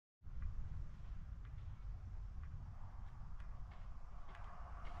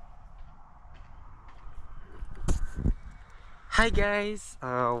Hi guys,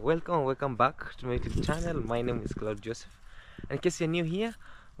 welcome back to my YouTube channel. My name is Claude Joseph. In case you're new here,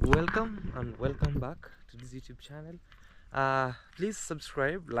 welcome and welcome back to this YouTube channel. Please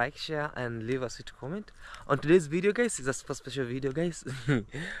subscribe, like, share, and leave a sweet comment. On today's video, guys, is a super special video, guys.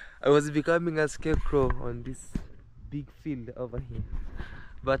 I was becoming a scarecrow on this big field over here,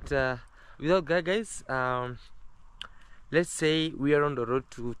 but without that, guys, let's say we are on the road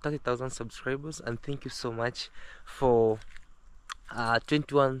to 30,000 subscribers, and thank you so much for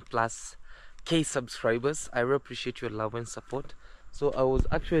 21+K subscribers. I really appreciate your love and support. So I was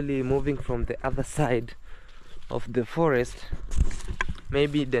actually moving from the other side of the forest,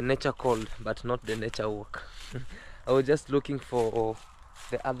 maybe the nature called, but not the nature walk. I was just looking for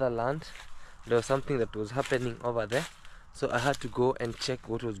the other land. There was something that was happening over there, so I had to go and check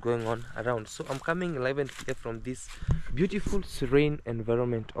what was going on around. So I'm coming live and clear from this beautiful serene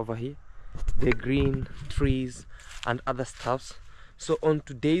environment over here, the green trees and other stuffs. So on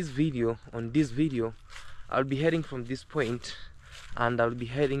today's video, I'll be heading from this point, and I'll be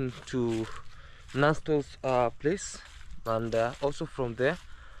heading to Nasto's place, and also from there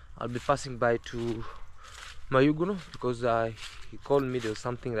I'll be passing by to Mayuguno, because he called me. There was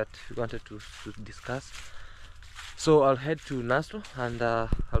something that he wanted to discuss. So I'll head to Nasto, and I'll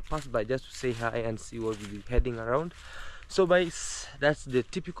pass by just to say hi and see what we'll be heading around. So guys, that's the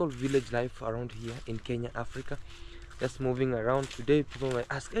typical village life around here in Kenya, Africa. Just moving around. Today people might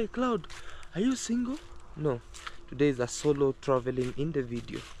ask, hey Claude, are you single? No, today is a solo traveling in the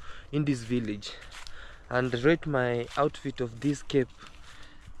video in this village. And rate my outfit of this cape.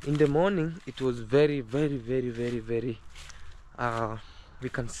 In the morning it was very we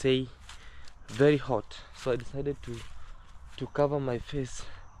can say very hot, so I decided to cover my face.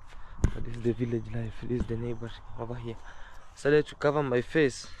 This is the village life. This is the neighbor over here. Decided to cover my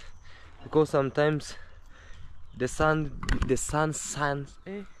face because sometimes the sun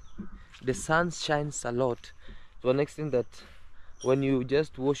shines a lot, to an extent that when you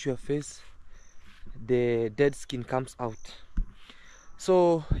just wash your face, the dead skin comes out.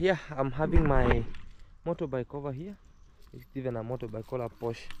 So yeah, I'm having my motorbike over here. It's even a motorbike called a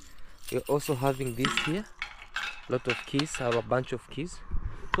Porsche. We're also having this here, a lot of keys. I have a bunch of keys,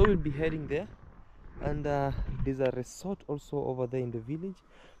 so we'll be heading there. And there's a resort also over there in the village,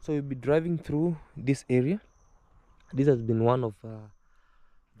 so we'll be driving through this area. This has been one of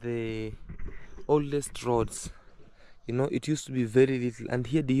the oldest roads. You know, it used to be very little, and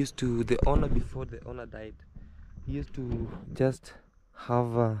here they used to, the owner, before the owner died, he used to just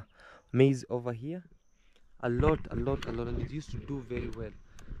have maize over here, a lot, and it used to do very well.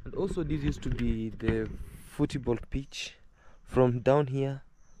 And also this used to be the football pitch from down here,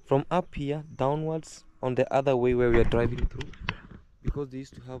 from up here downwards on the other way where we are driving through, because they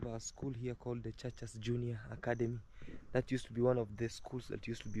used to have a school here called the Church's Junior Academy. That used to be one of the schools that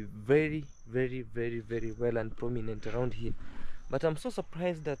used to be very well and prominent around here. But I'm so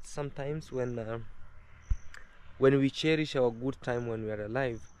surprised that sometimes when we cherish our good time when we are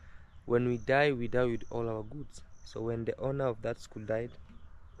alive, when we die with all our goods. So when the owner of that school died,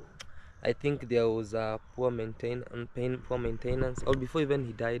 I think there was a poor maintenance, or before even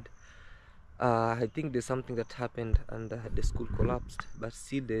he died, I think there's something that happened, and the school collapsed, but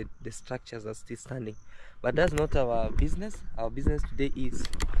still the structures are still standing. But that's not our business. Our business today is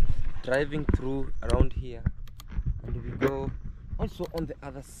driving through around here, and we go also on the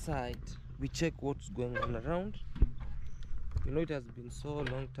other side. We check what's going on around. You know, it has been so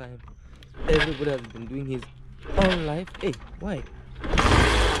long time. Everybody has been doing his own life. Hey, why?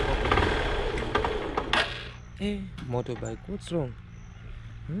 Hey, motorbike, what's wrong?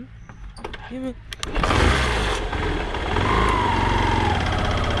 Give me.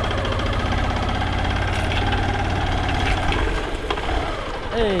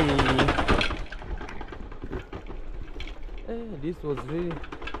 Hey, this was really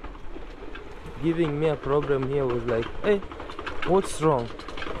giving me a problem here. Was like, hey, what's wrong?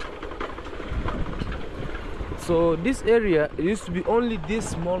 So this area, it used to be only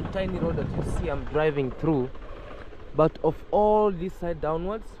this small tiny road that you see I'm driving through, but of all this side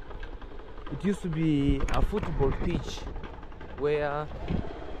downwards, it used to be a football pitch where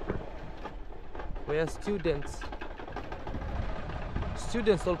students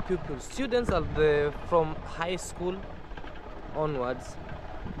or pupils, students are from high school onwards,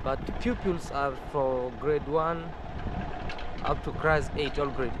 but pupils are for grade 1 up to class 8 or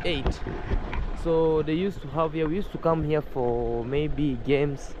grade 8. So they used to have here, we used to come here for maybe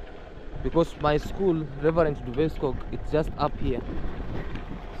games, because my school, Reverend Duveskog, it's just up here.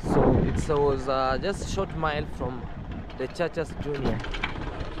 So it was just a short mile from the Church's Junior.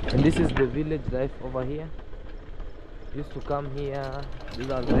 And this is the village life over here. Used to come here.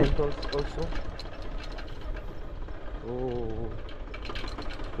 These are the rentals also. Oh,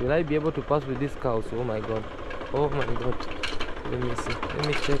 will I be able to pass with this cows? Oh my god. Oh my god. Let me see. Let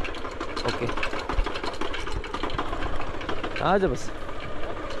me check. Okay. Ajabas.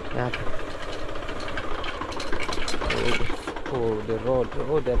 Yeah. Oh, the road.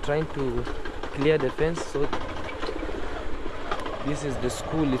 Oh, they're trying to clear the fence. So this is the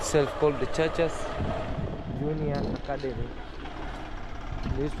school itself called the Churches Junior Academy.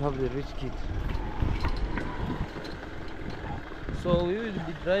 They used to have the rich kids. So we will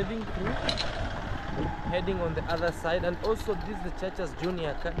be driving through, heading on the other side, and also this is the Churches Junior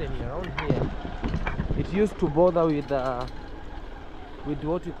Academy around here. It used to border with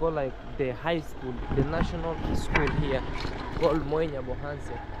what we call like the high school, the national school here called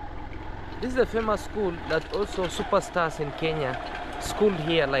Nyabohanse. This is a famous school that also superstars in Kenya schooled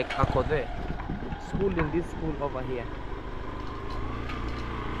here, like Claude schooled in this school over here.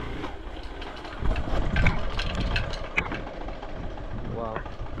 Wow.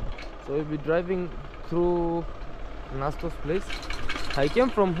 So we'll be driving through Nasto's place. I came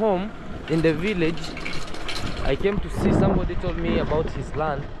from home in the village. I came to see, somebody told me about his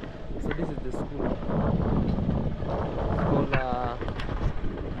land. So this is the school. It's called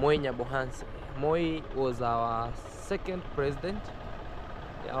Nyabohanse. Moi was our second president,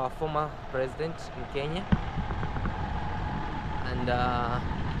 our former president in Kenya. And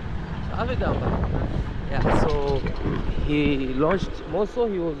yeah, so he launched, also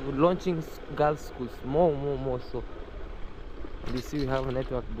he was launching girls schools, more so. You see we have a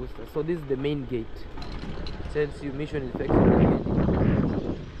network booster. So this is the main gate. It tells you mission infection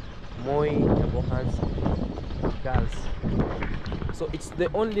engaging. Nyabohanse girls. So it's the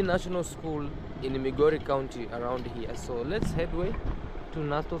only national school in Migori County around here. So let's headway to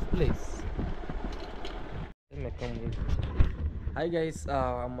Nasto's place. Hi guys,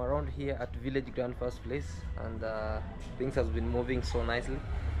 I'm around here at Village Grandpa's place, and things has been moving so nicely.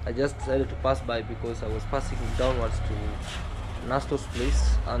 I just decided to pass by because I was passing downwards to Nasto's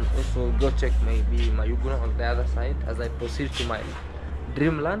place, and also go check maybe Mayuguna on the other side as I proceed to my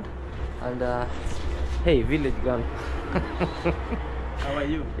dreamland. And hey, Village Grandpa. How are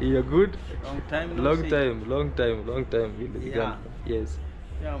you? You're good? Long time no long see. Long time, Village Yeah. Grandpa. Yes.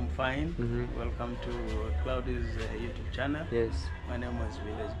 Yeah, I'm fine. Welcome to Claude's YouTube channel. Yes. My name is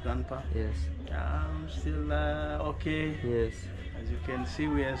Village Grandpa. Yes. I'm still okay. Yes. As you can see,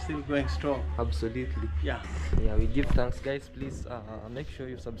 we are still going strong. Absolutely. Yeah. Yeah, we give thanks, guys. Please make sure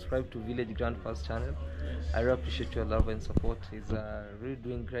you subscribe to Village Grandpa's channel. Yes. I really appreciate your love and support. He's really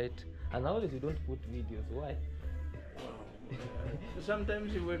doing great. And nowadays we don't put videos. Why?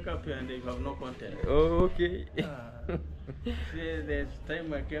 Sometimes you wake up here and you have no content. Oh, okay. See, there's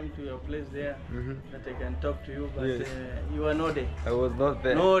time I came to your place there that I can talk to you, but Yes. You are no day. I was not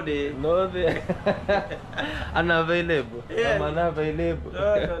there. No day. No there. Unavailable. Yeah. I'm unavailable.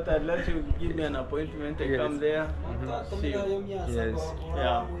 No, unless you give me an appointment, I Yes. come there. See you. Yes.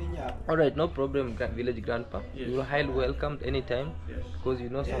 Yeah. Alright, no problem, Village Grandpa. Yes. You're highly welcomed anytime. Yes. Because you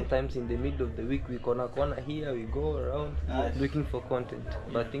know sometimes in the middle of the week we corner here, we go around looking for content.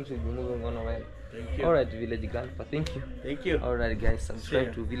 But things will be moving on a while. Thank you. Alright, Village Grandpa, thank you. Thank you. Alright guys,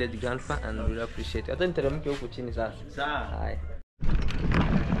 subscribe Sure. to Village Grandpa and we really appreciate it. Hata niteremke huku chini sasa. Sawa. Hi.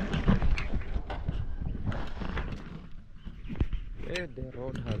 The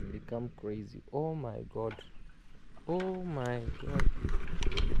road has become crazy. Oh my god. Oh my god.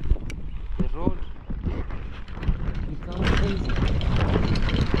 The road become crazy.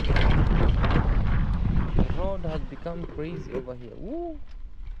 The road has become crazy over here. Woo!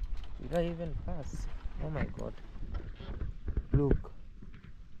 Did I even pass? Oh my god. Look.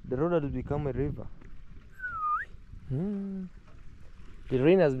 The road has become a river. The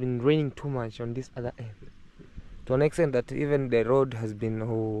rain has been raining too much on this other end. To an extent that even the road has been,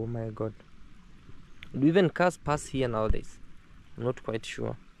 oh my god. Do even cars pass here nowadays? I'm not quite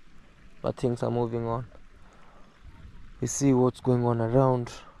sure. But things are moving on. You see what's going on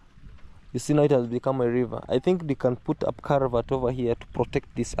around. You see now it has become a river. I think they can put up culvert over here to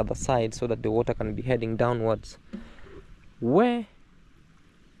protect this other side so that the water can be heading downwards. Where?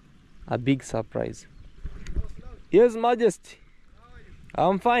 A big surprise. Yes, Majesty.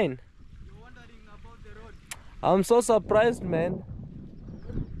 I'm fine. You're wondering about the road. I'm so surprised, man.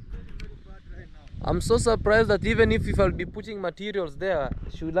 Very bad right now. I'm so surprised that even if I'll be putting materials there,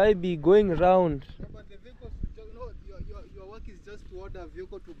 should I be going around? Yeah, but the vehicles, your work is just to order a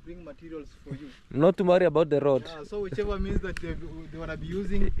vehicle to bring materials for you. Not to worry about the road. Yeah, so whichever means that they wanna be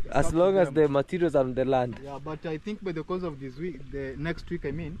using. As long as the materials are on the land. Yeah, but I think by the course of this week, the next week,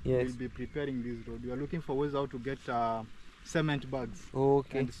 I mean, Yes. we'll be preparing this road. We are looking for ways how to get cement bags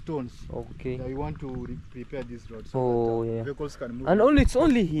Okay. and stones. Okay. Yeah, we want to prepare this road so Oh, that yeah. vehicles can move. And only it's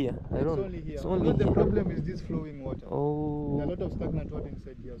only here. I It's don't. only here. It's only Because the here. problem is this flowing water. There are a Oh. lot of stagnant water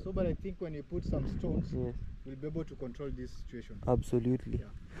inside here. So, but I think when you put some stones, Yes. we'll be able to control this situation. Absolutely. Yeah.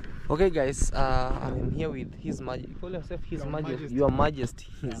 Okay, guys. I'm here with His Majesty. Call yourself His Your Majesty. Majesty. Your Majesty.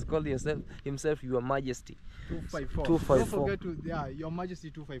 Yeah. He's called himself Your Majesty. 254. 254. Don't forget to, yeah, Your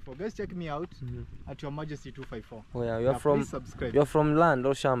Majesty 254. Guys, check me out at Your Majesty 254. Oh yeah, you're Yeah, from. please subscribe. You're from land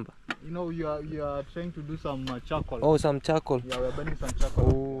or shamba. You know, you are trying to do some charcoal. Oh, some charcoal. Yeah, we're burning some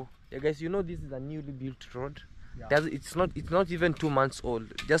charcoal. Oh, yeah, guys. You know this is a newly built road. Yeah. It's not even 2 months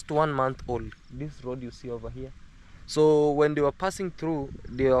old. Just 1 month old. This road you see over here. So when they were passing through,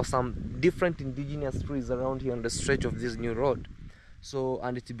 there are some different indigenous trees around here on the stretch of this new road. So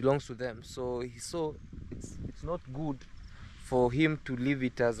and it belongs to them. So he saw it's not good for him to leave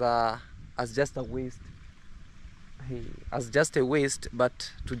it as just a waste. As just a waste,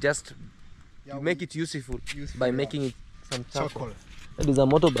 but to just Yeah, make it useful by yeah. making it some charcoal. Charcoal. There is a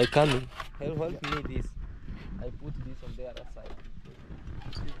motorbike coming. Help me this. I put this on the other side.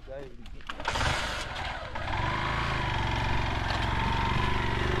 This guy will get...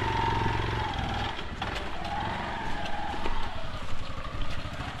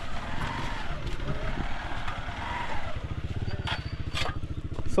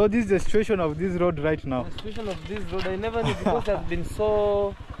 So this is the situation of this road right now. The situation of this road, I never knew because it has been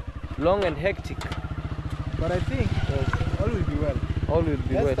so long and hectic. But I think all will be well. All will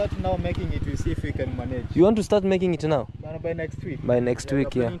be Let's well. start now making it. We see if we can manage. You want to start making it now? By next week. By next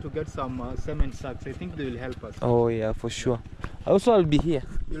week, we're yeah. planning to get some cement sacks. I think they will help us. Oh yeah, for sure. Also, I'll be here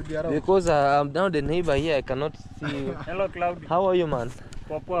You'll be around. because I'm now the neighbor here. I cannot see you. Hello, Claude. How are you, man?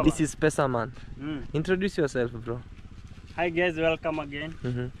 Poa. This is Pesa man. Mm. Introduce yourself, bro. Hi guys, welcome again.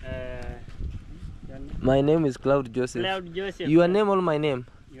 Your name? My name is Claude Joseph. Claude Joseph. Your name or my name?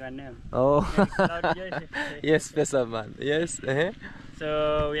 Your name. Oh. Claude Joseph. Yes, Pesa man. Yes.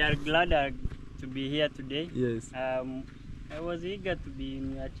 So we are glad to be here today. Yes. I was eager to be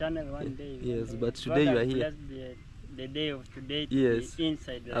in your channel one day. Yes, but God today you has are here. blessed the day of today to Yes, be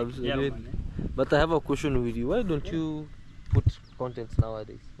inside like absolutely. German, But I have a question with you. Why don't you put contents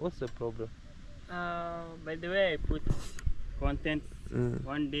nowadays? What's the problem? By the way, I put content Mm.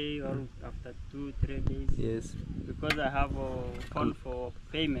 one day or after 2-3 days. Yes. Because I have a phone for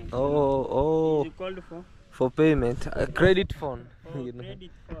payment. Oh, Is it called for payment, a credit phone. for You know.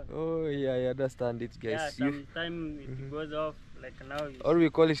 credit phone? Oh yeah, I understand it, Yeah, guys. You, sometimes it goes off like now. or we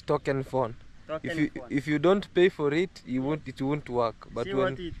call it token phone. Token phone. If you don't pay for it, it won't work. But See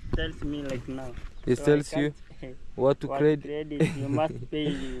when what it tells me like now. it So I tells you can't- what to what credit. you must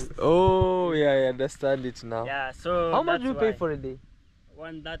pay. Oh yeah, I understand it now. Yeah, so How much do you that's pay why. for a day?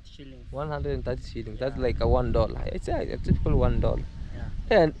 1 shilling. 130 shillings. That's Yeah. like a $1. It's a typical $1. Yeah.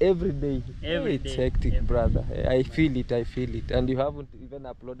 And every day. Every It's day, hectic, every brother. I feel it. And you haven't even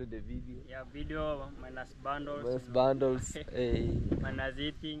uploaded the video. Yeah, video minus bundles. Minus you know. bundles. Minus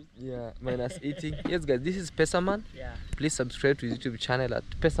eating. Yeah, minus eating. Yes, guys, this is Pesaman. Yeah. Please subscribe to his YouTube channel at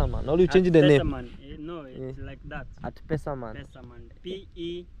Pesaman. Or you change the name Pesaman. No, it's like that. at Pesaman. Pesaman.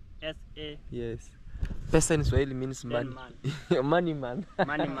 P-E-S-A. Yes. Pesa in Swahili means money. Man. Money man.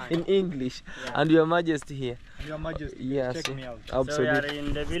 Money man. In English. Yeah. And Your Majesty here. Your Majesty, Yeah, check so- me out. So we are Absolutely.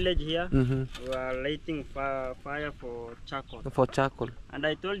 in the village here. Mm-hmm. We are lighting fire for charcoal. For charcoal. And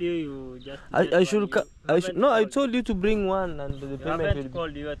I told you just. I should. No, I told you to bring one, and the You payment will haven't be.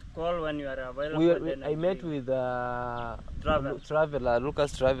 called. You have to call when you are available. then I met will- with Travel.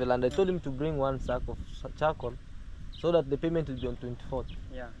 Lucas Travel, and I told him to bring one sack of charcoal, so that the payment will be on 24th.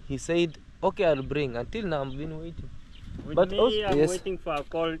 Yeah. He said, "Okay, I'll bring." Until now, I've been waiting. With But me, also- I'm yes. waiting for a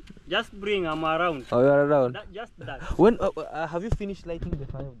call. Just bring. I'm around. Oh, you're around. Just that. When have you finished lighting the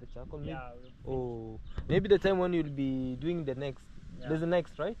fire of the charcoal? maybe? Yeah. Oh, maybe the time when you'll be doing the next. Yeah. There's the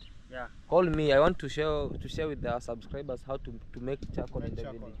next, right? Yeah. Call me. I want to share with our subscribers how to make charcoal in the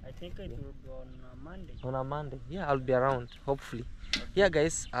Charcoal. village. I think it will be on Monday. On a Monday. Yeah, I'll be around, hopefully. Yeah,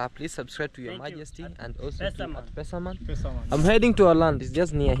 guys, please subscribe to Your Thank you. Majesty At and also to Pesaman. at Pesaman. Pesaman. I'm heading to our land. It's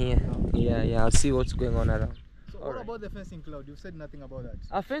just near here. Yeah, I'll see what's going on around. So what Alright. about the fencing, Cloud? You've said nothing about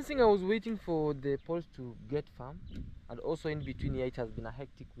that. Fencing, I was waiting for the poles to get firm, and also in between here, it has been a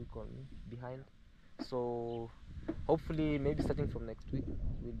hectic week on me behind. So hopefully, maybe starting from next week,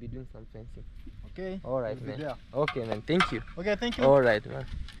 we'll be doing some fencing. Okay. All right, We'll be man. there. Okay, man. Thank you. Okay, thank you. All right, man.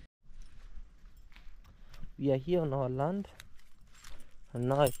 We are here on our land. And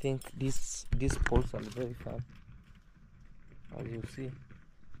now I think these poles are very firm. As you see,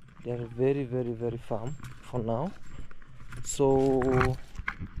 they are very firm for now. So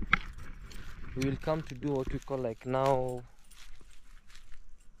we will come to do what we call like now,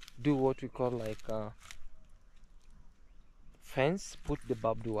 do what we call like fence, put the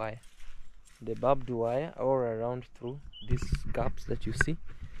barbed wire all around through these gaps that you see,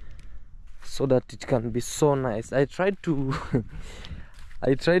 so that it can be so nice. I tried to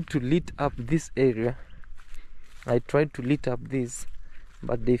I tried to lit up this area. I tried to lit up this,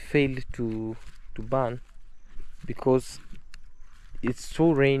 but they failed to burn because it's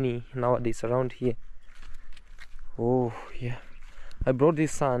so rainy nowadays around here. Oh yeah, I brought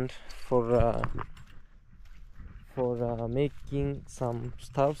this sand for making some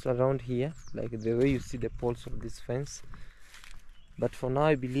stuffs around here, like the way you see the poles of this fence. But for now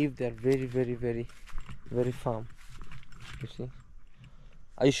I believe they are very firm. You see,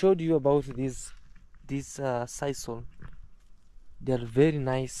 I showed you about this sisal. They are very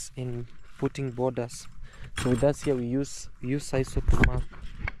nice in putting borders. So with that here we use sisal to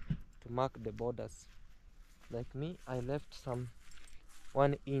mark the borders. Like me, I left some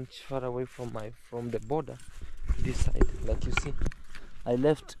 1 inch far away from the border to this side. Like you see, I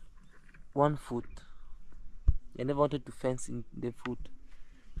left 1 foot. I never wanted to fence in the foot,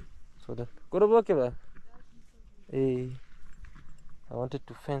 so that I wanted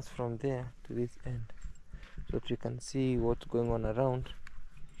to fence from there to this end, so that you can see what's going on around.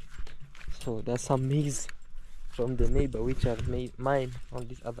 So there's some maize from the neighbor which are mine on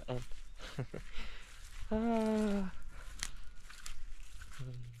this other end.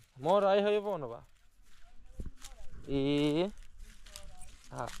 More I have one over.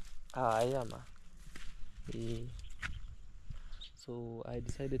 I am. So I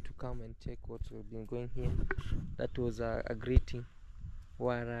decided to come and check what's been going here. That was a greeting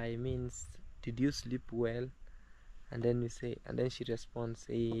where I means, did you sleep well? And then we say, and then she responds,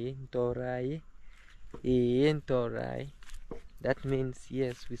 ntorai. Ntorai. That means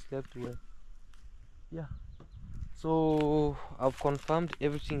yes, we slept well. Yeah. So I've confirmed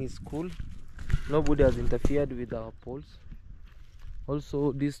everything is cool. Nobody has interfered with our poles.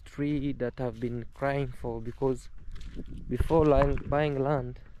 Also, this tree that I've been crying for, because before buying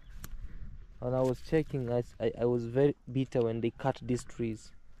land, and I was checking, I was very bitter when they cut these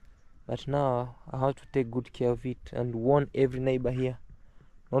trees. But now I have to take good care of it and warn every neighbor here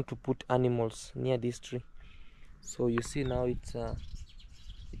not to put animals near this tree. So you see now it's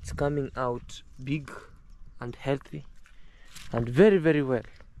coming out big and healthy and very well.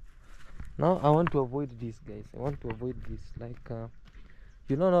 Now I want to avoid this, guys. I want to avoid this. Like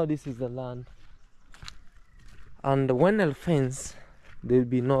you know, now this is the land, and when I'll fence, there will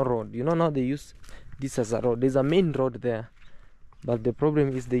be no road. You know, now they use this as a road. There's a main road there, but the problem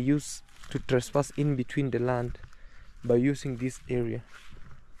is they use to trespass in between the land by using this area.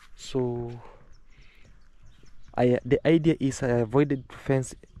 So the idea is I avoided to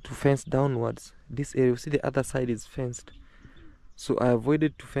fence downwards this area. You see the other side is fenced, so I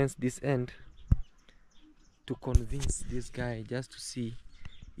avoided to fence this end to convince this guy, just to see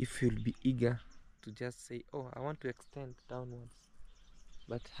if he'll be eager to just say, oh, I want to extend downwards,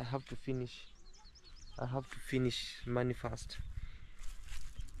 but I have to finish money first.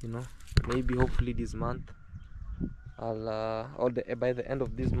 You know, maybe hopefully this month I'll by the end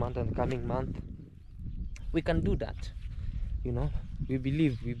of this month and coming month we can do that. You know, we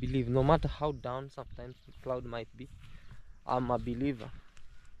believe no matter how down sometimes Claude might be, I'm a believer.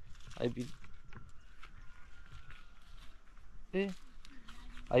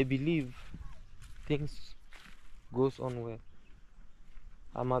 I believe things goes on well.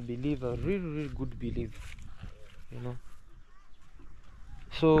 I'm a believer, really good believer, you know.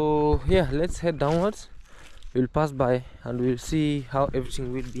 So yeah, let's head downwards. We'll pass by and we'll see how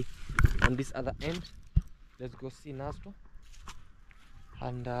everything will be on this other end. Let's go see Nasto.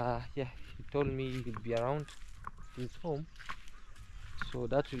 And yeah, he told me he'll be around his home, so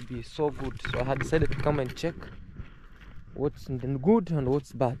that will be so good. So I had decided to come and check what's good and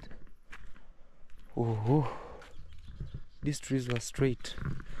what's bad. Oh, these trees were straight.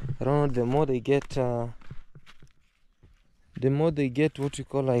 I don't know, the more they get what you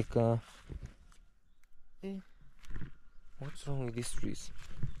call like what's wrong with these trees?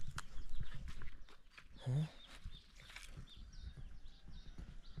 Huh?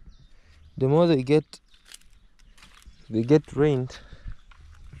 The more they get rained.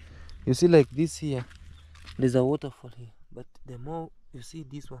 You see, like this here, there's a waterfall here, but the more you see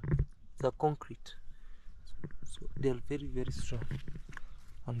this one, it's a concrete, so they're very strong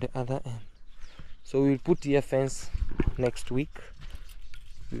on the other end. So we'll put here fence next week,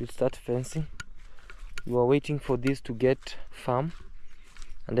 we will start fencing. We are waiting for this to get firm,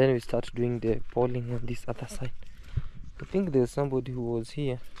 and then we start doing the polling on this other side. I think there's somebody who was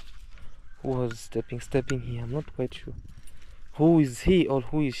here, who was stepping here. I'm not quite sure who is he or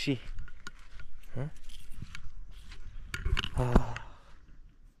who is she. Huh?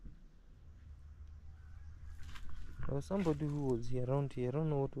 There was somebody who was here around here. I don't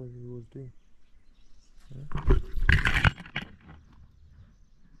know what he was doing.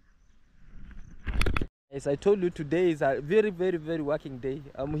 Yes, I told you today is a very, very, very working day.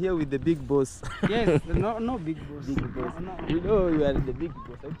 I'm here with the big boss. Yes, no big boss. Big boss. No. You know you are the big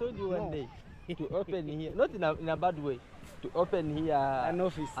boss. I told you one day to open here, not in a bad way, to open here An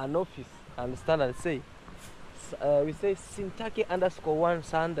office. And stand and say, we say Sintake_1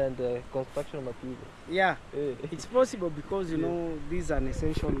 sand and construction material. Yeah, it's possible because you know these are an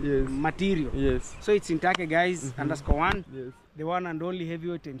essential material. Yes. So it's Sintake guys _1. Yes. The one and only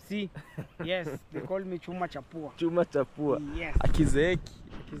heavyweight MC. Yes, they call me Chuma Chapua. Chuma Chapua. Yes. Akizeeki.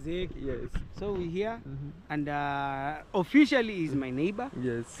 Yes. So we're here, and officially he's my neighbor.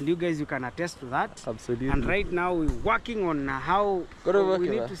 Yes. And you guys, you can attest to that. Absolutely. And right now we're working on how we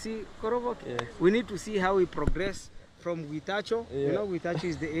need to see we need to see how we progress from Guitacho. You know, Guitacho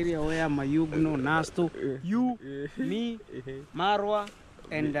is the area where Mayugno, Nasto, you, me, Marwa,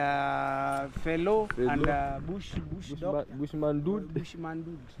 and Fellow, and Bushman Dude.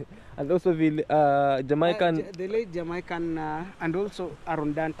 And also Jamaican, the late Jamaican, and also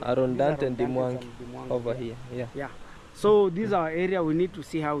Arondante and Dimwang over here. Yeah. So this is our area. We need to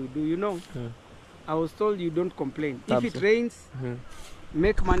see how we do. You know, I was told you don't complain. If it rains,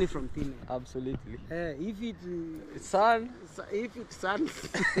 make money from thin air. Absolutely. If it sun, if it suns.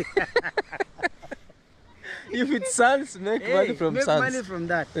 If it's suns, make money from make suns. money from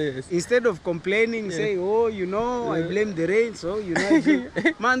that. Yes. Instead of complaining, say, oh, you know, I blame the rain. So, you know,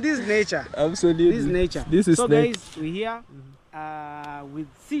 man, this is nature. Absolutely. This is nature. This is guys, we're here with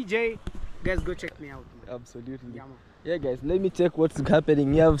CJ. Guys, go check me out. Absolutely. Yeah, guys, let me check what's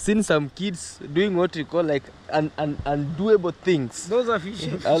happening here. I've seen some kids doing what we call like undoable things. Those are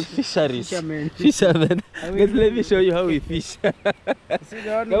fishes. Fisheries. Fishermen. Guys, let me show you how we fish.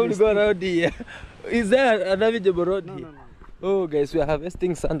 Now we go around here. Is there a navigable road here? No. Oh, guys, we are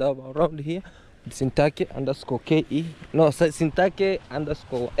harvesting sand around here. Sintake_KE. No, Sintake_.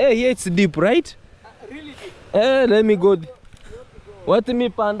 Hey, here it's deep, right? Really deep. Let me go. What me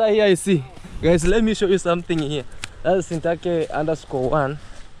panda here I see. Guys, let me show you something here. That's Sintake_1.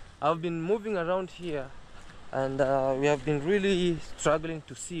 I've been moving around here, and we have been really struggling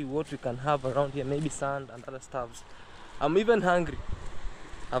to see what we can have around here. Maybe sand and other stuffs. I'm even hungry.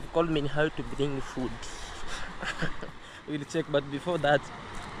 I've called me how to bring food. We'll check, but before that,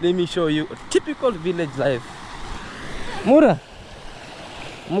 let me show you a typical village life. Mura,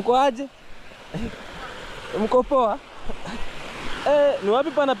 mko aje? Mko poa? Ni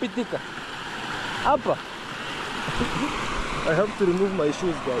wapi panapitika? Hapa. I have to remove my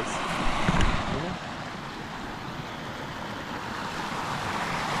shoes, guys.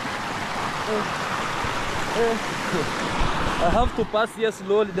 I have to pass here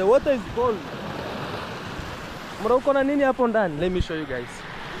slowly. The water is cold. Mura uko na nini hapo ndani? Let me show you guys.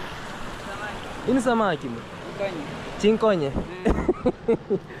 Hii ni samaki. Chinkonye.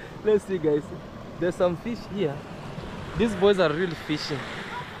 Let's see, guys. There's some fish here. These boys are really fishing.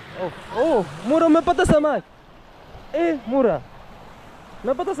 Oh, Mura, umepata samaki? Mura.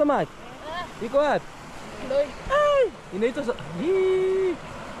 Umepata samaki? Iko wapi? Inaitwa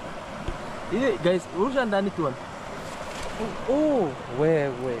guys, urusha ndani tuone.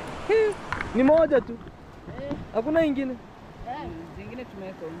 Wewe. Ni moja tu. Hakuna ingine? Zingine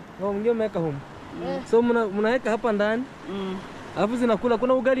tumeweka huko. Oh, mwingine umeweka huko. So mnaweka hapa ndani? Alafu zinakula,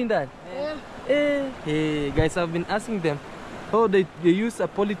 kuna ugali ndani? Hey, guys, I've been asking them. Oh, they use a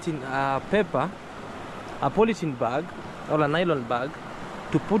polythene paper, a polythene bag or a nylon bag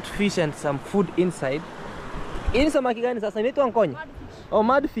to put fish and some food inside. Hii ni samaki gani sasa? Inaitwa nkonye? Oh,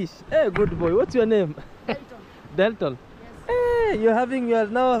 mudfish. Hey, good boy. What's your name? Delton. Yes. Hey, you are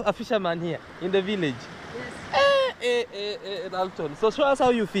now a fisherman here in the village. Yes. Hey, Dalton. So show us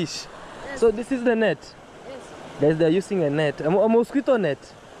how you fish. Yes. So this is the net. Yes. Guys, they're using a net, a mosquito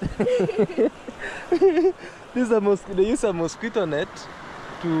net. They use a mosquito net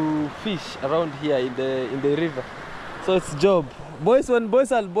to fish around here in the river. So it's job. Boys when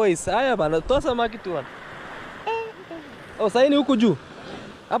boys are boys. Haya bana, toa samaki tu wana. Oh, sasa ni huku juu.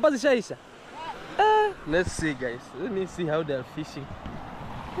 Hapa zishaisha. Let's see, guys. Let me see how they are fishing.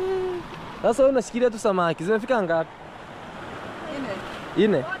 Sasa unashikilia tu samaki. Zimefika ngapi?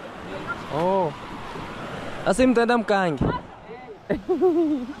 4. Oh. Sasa mtaenda mkaange.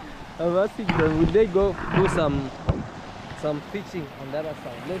 I'm asking them, would they go do some fishing on the other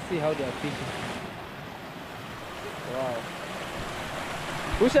side? Let's see how they are fishing. Wow.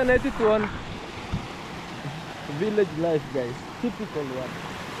 Pusha net it one. Village life, guys. Typical one.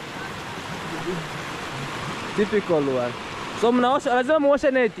 Typical one. So mnaosha, lazima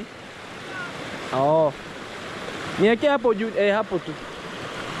muoshe neti. Oh. Niweke hapo juu, hapo tu.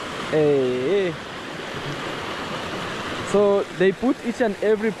 So they put each and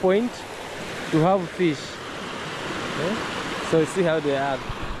every point to have fish. So see how they are.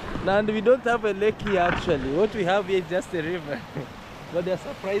 Now, and we don't have a lake here actually. What we have here is just a river. But they're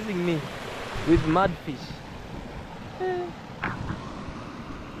surprising me with mud fish.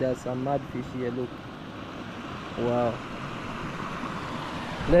 There's some mud fish here, look. Wow.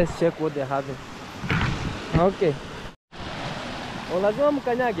 Let's check what they're having. Okay. Lazima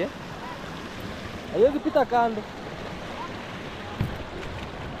mkanyage. Haiwezi pita kando.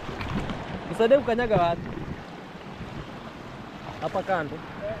 Msaidie kukanyaga watu. Hapa kando.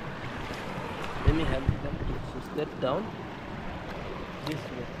 Let me help them to step down this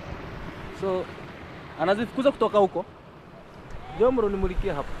way. So anazifukuza kutoka huko. Jomro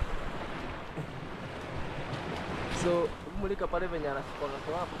nimulikie hapa. So mulika pale venye anasipona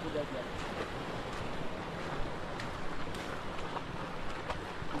kwa hapo kuja hapa.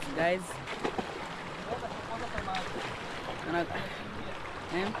 Guys,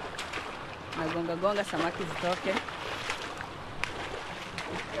 nagonga samaki zitoke.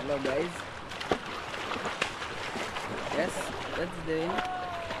 Hello guys. Yes, that's the way.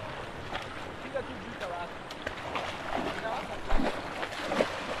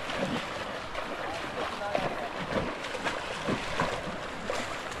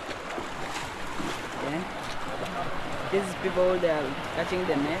 These people, they are catching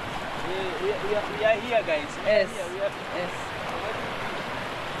the net. We are here, guys. Yes. Yes.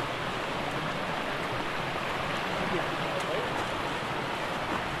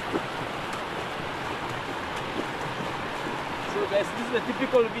 So, guys, this is the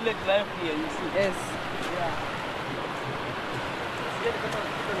typical village life here. You see? Yes. Yeah.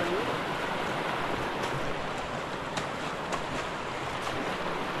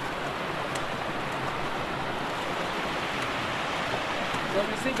 So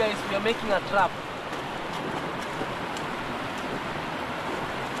you see, guys, we are making a trap.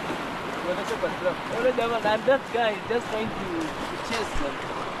 And that guy is just trying to chase them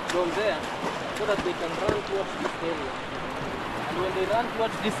from there so that they can run towards this area. And when they run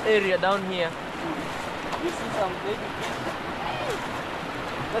towards this area down here, you see some baby fish.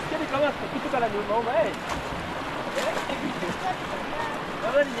 Nasikia kama kitu kana nyuma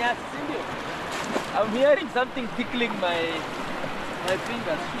I'm hearing something tickling my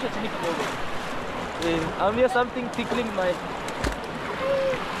fingers. I'm hearing something tickling my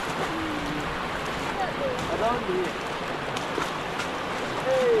around here.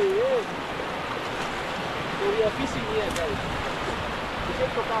 Hey. So we are fishing here, guys. You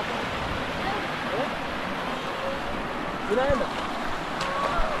take the car. Unaenda?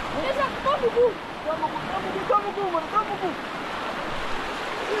 Come.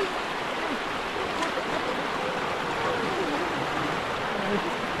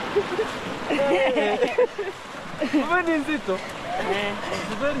 Very nzito.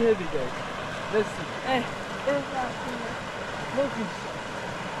 It's very heavy, guys. Let's see. No fish.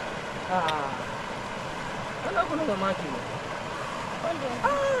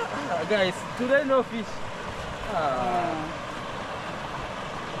 Guys, today no fish.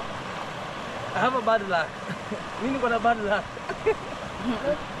 I have a bad luck. We got a bad luck.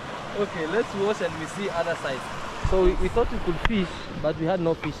 Okay, let's wash and we see other sides. So we thought we could fish, but we had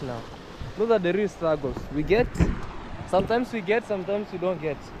no fish now. Those are the real struggles. We get, sometimes we get, sometimes we don't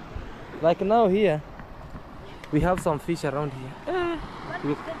get. Like now here, we have some fish around here.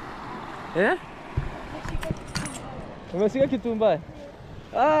 Yeah? Umeshika kitumbai?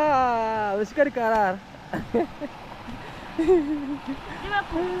 Umeshika karara.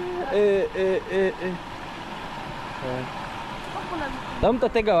 Na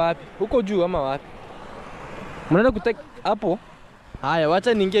mtatega wapi? Huko juu ama wapi? Mnaenda kutega hapo? Haya,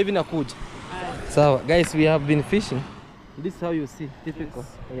 wacha niingie hivi na kuja. Sawa, guys, we have been fishing. This is how you see, typical.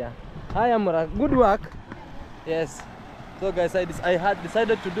 Yes. Yeah. Hi Amra, good work. Yes. So guys, I had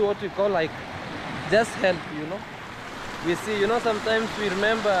decided to do what we call like just help, you know. We see, you know, sometimes we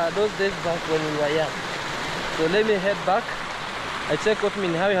remember those days back when we were young. So let me head back. I check what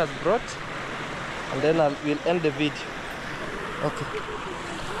Minhawi has brought, and then we'll end the video. Okay.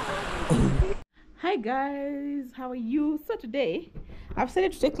 Hi guys, how are you? So today I've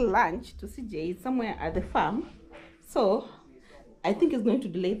decided to take lunch to CJ somewhere at the farm. So I think he's going to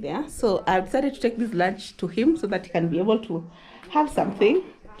delay there. So I decided to take this lunch to him so that he can be able to have something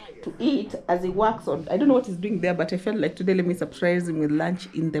to eat as he works on. I don't know what he's doing there, but I felt like today let me surprise him with lunch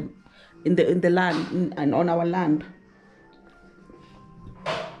in the land and on our land.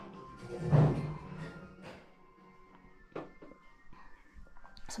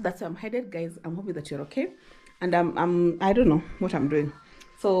 So that's where I'm headed, guys. I'm hoping that you're okay, and I don't know what I'm doing.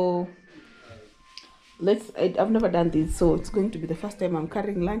 So I've never done this, so it's going to be the first time I'm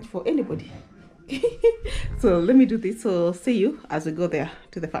carrying lunch for anybody. So let me do this. So see you as we go there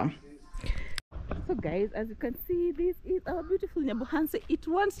to the farm. So guys, as you can see, this is our beautiful Nyabohanse. It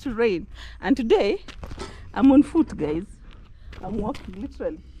wants to rain, and today I'm on foot, guys. I'm walking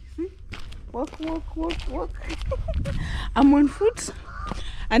literally. See, walk. I'm on foot,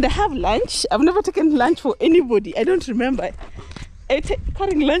 and I have lunch. I've never taken lunch for anybody. I don't remember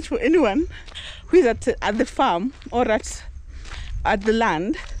carrying lunch for anyone who is at the farm or at the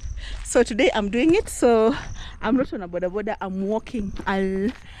land. So today I'm doing it. So I'm not on a boda boda. I'm walking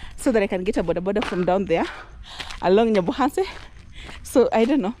so that I can get a boda boda from down there along Nyabohanse. So I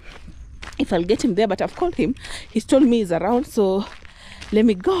don't know if I'll get him there, but I've called him. He's told me he's around. So let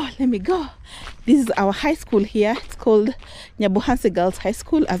me go. This is our high school here. It's called Nyabohanse Girls High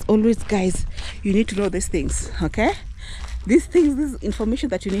School. As always, guys, you need to know these things, okay? These things, this is information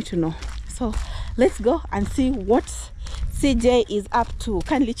that you need to know. So let's go and see what CJ is up to.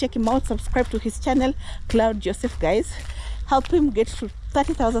 Kindly check him out. Subscribe to his channel, Claude Joseph, guys. Help him get to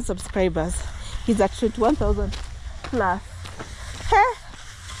 30,000 subscribers. He's at 21,000 plus. Hey.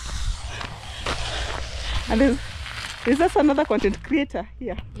 And there's also another content creator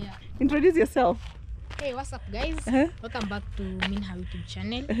here. Yeah. Introduce yourself. Hey, what's up, guys? Welcome back to Minha YouTube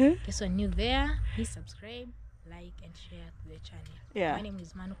channel. Guess you're new there. Please subscribe, like, and share to the channel. Yeah. My name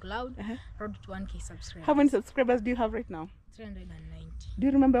is Manu Claude. Road to 1K subscribers. How many subscribers do you have right now? 390. Do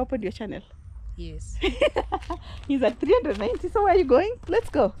you remember I opened your channel? Yes. He's at 390. So where are you going? Let's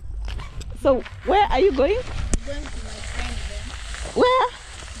go. So where are you going? I'm going to my friend then. Where?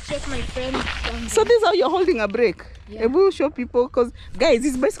 Check my friend. So this is how you're holding a brake. Yeah. I will show people, because guys,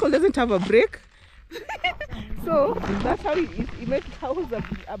 this bicycle doesn't have a brake. So that's how he made it hold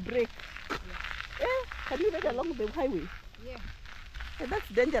a brake. Yeah. Can you ride along the highway? Yeah. Yeah, that's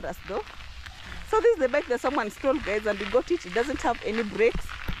dangerous though. So this is the bike that someone stole, guys, and we got it. It doesn't have any brakes.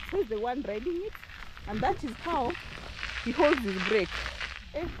 So he's the one riding it, and that is how he holds his brake.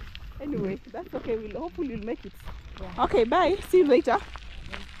 Anyway, that's okay. Hopefully we'll make it. Yeah. Okay, bye. See you later.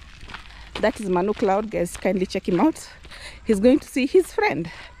 That is Manu Cloud, guys. Kindly check him out. He's going to see his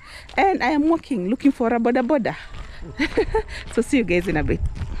friend, and I am walking looking for a boda boda. So see you guys in a bit.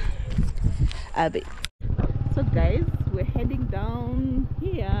 So guys, we're heading down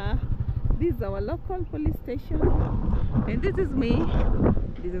here. This is our local police station, and this is me.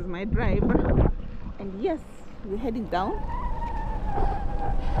 This is my driver, and yes, we're heading down.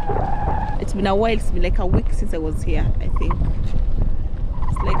 It's been a while. It's been like a week since I was here, I think.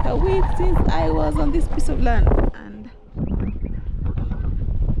 It's like a week since I was on this piece of land, and look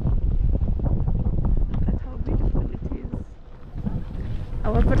at how beautiful it is.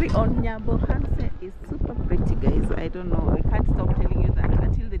 Our very own Nyabohanse is super pretty, guys. I don't know, I can't stop telling you that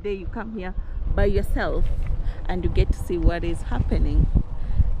until the day you come here by yourself and you get to see what is happening.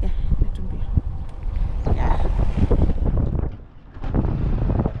 Yeah, yeah.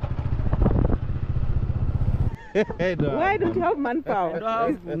 Why don't you have manpower?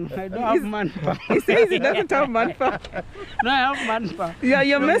 I don't have manpower. He says he doesn't have manpower. No, I have manpower. Yeah,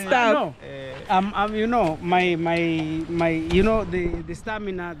 you're messed up. No. You know, my you know, the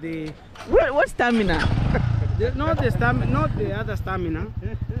stamina, what stamina? Not the other stamina.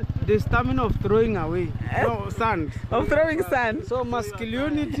 The stamina of throwing away. No, sand. Of throwing sand. So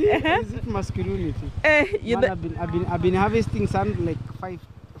masculinity, is it masculinity? I've been harvesting sand like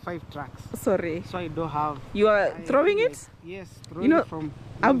five trucks. Sorry. So I don't have. You are throwing it? Yes. You know,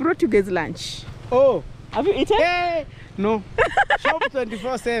 I brought you guys lunch. Oh. Have you eaten? Hey, no. Shop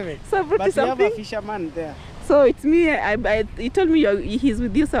 24/7. So I brought but you something. We have a fisherman there. So it's me. He told me he's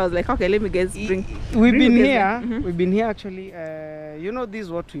with you, so I was like, okay, let me guys bring. We've been here. We've been here actually. You know, this is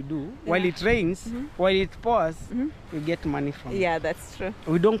what we do. Yeah. While it rains, while it pours, we get money from. Yeah, that's true.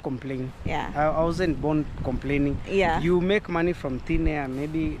 We don't complain. Yeah. I wasn't born complaining. Yeah. You make money from thin air,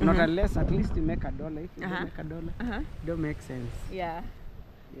 maybe not unless at least you make $1. If you don't make $1, it don't make sense. Yeah.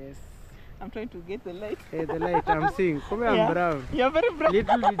 Yes. I'm trying to get the light. Hey, the light. I'm seeing. Come here, I'm brown. You're very brown.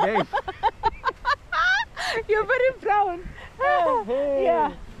 Little bit dying. You're very brown. Hey.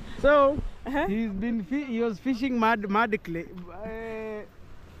 Yeah. So he was fishing mud clay.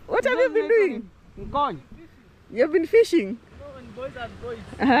 What have you been doing? You've been fishing. Boys and boys.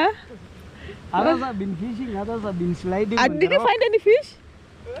 Others have been fishing, others have been sliding. Did you find any fish?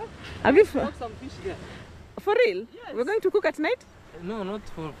 Have you Caught some fish there. For real? Yes. We're going to cook at night? No, not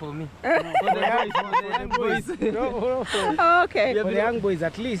for me. For the young boys. Oh, okay. For the young boys,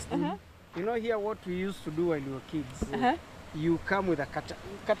 at least. You know here what we used to do when we were kids. You come with a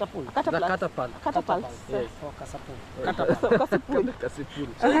catapult. Catapult. Yes. Or catapult.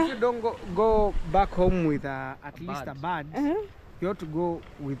 So if you don't go back home with at least a bird, you have to go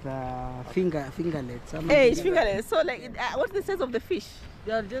with fingerlets. Hey, it's fingerlets. So like, what's the size of the fish?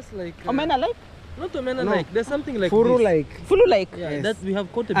 They are just like... Omena like? Not omena like. There's something like Furu this. like. Fulu like? Yeah, Yes. that we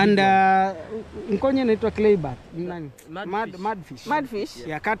have caught a And big Nkonye naitwa clay bat. Mudfish. Mudfish?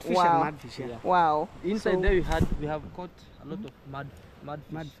 Yeah, catfish Wow. and mudfish. Yeah. Wow. one. Inside there we have caught a lot of mudfish.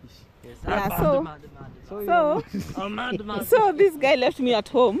 Mudfish. Yes. Yeah, Mad. So this guy left me at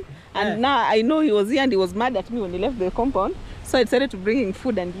home, and now I know he was here and he was mad at me when he left the compound. So I decided to bring him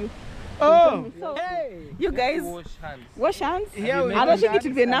food and you. Oh, So hey. you guys Wash hands. wash hands. Here we I don't think done it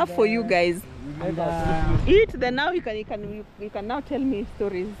will be enough for you guys. And, Eat. Then now you can now tell me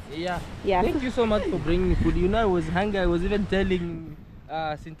stories. Yeah. Yeah. Thank you so much for bringing me food. You know, I was hungry. I was even telling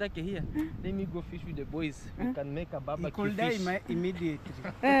Sintake here, let me go fish with the boys. We can make a he barbecue could die fish. immediately.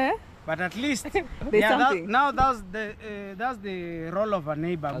 Eh? But at least, There's something. now that's the role of a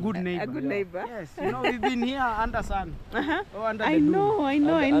neighbor, a good neighbor. A good neighbor. Yes, you know we've been here under sun. Or under I the doom. know.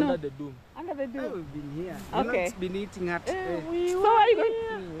 Under the dome. Under the Yeah, door. we've been here. Okay. You know, it's been eating at. So are you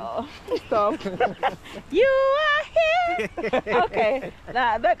going? Oh, stop. You are here. Okay.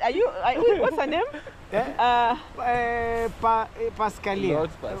 Now that are you? What's her name? Pascalia. Lord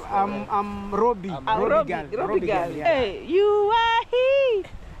Pascalia. I'm Robbie. Robbie girl. Yeah. Hey, you are here.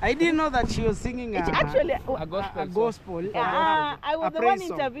 I didn't know that she was singing It's actually. A gospel. a gospel. I was a the praise one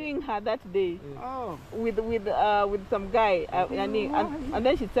song. interviewing her that day Oh. with some guy, and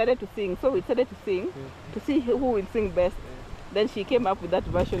then she started to sing. So we started to sing to see who will sing best. Then she came up with that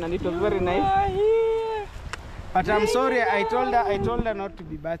version, and it was very nice. But I'm sorry, I told her not to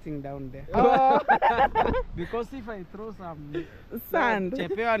be bathing down there. Because if I throw some Sand.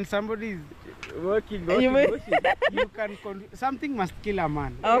 chepeo and somebody is Working. you can something must kill a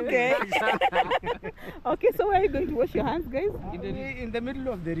man. Okay. Okay, so where are you going to wash your hands, guys? In the middle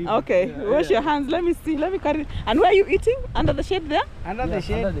of the river. Okay, wash your hands. Let me see. Let me carry. And where are you eating? Under the shade there? Under the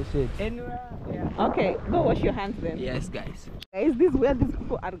shade. Under the shade. Anywhere. Yeah. Okay, go wash your hands then. Yes, guys. Guys, this is where these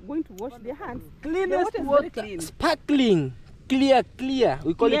people are going to wash their hands. Cleanest The water is water. very clean. Sparkling. Clear.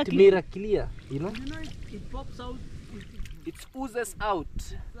 We call Clear, it clean. mirror clear. You know? It pops out. It oozes out.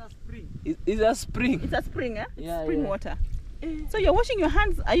 It's a spring. It's a spring. It's a spring, eh? It's Yeah, spring yeah. water. So you're washing your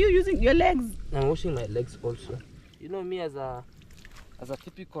hands. Are you using your legs? I'm washing my legs also. You know me as a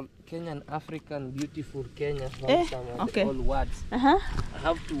typical Kenyan, African, beautiful Kenya, handsome, and okay. all words. Uh-huh. I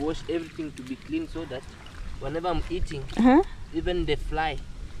have to wash everything to be clean so that whenever I'm eating, Uh-huh. even the fly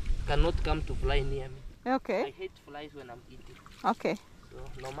cannot come to fly near me. I Okay. hate flies when I'm eating. Okay. So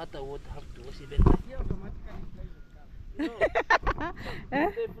no matter what, I have to wash even. No. They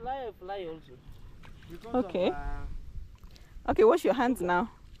fly also. Because Okay. of, Okay, wash your hands now.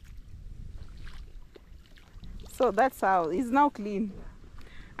 So that's how it's now clean.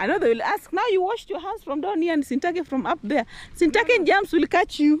 I know they will ask, now you washed your hands from down here and Sintake from up there. Sintake and Jams will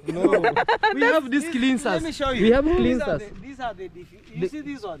catch you. No. We have these cleansers. Let me show you. We have These cleansers. are the you see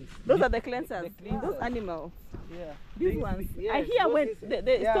these ones? Those are the cleansers. Those animals. Yeah. These ones. I yes, hear those when is-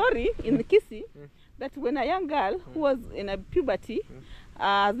 the yeah. story in the Kisi that when a young girl who was in a puberty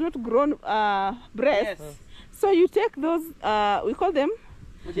has not grown breasts, Yes. so you take those, we call them,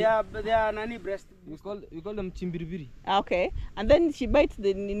 They are nani breast. We call them chimbiribiri. okay, and then she bites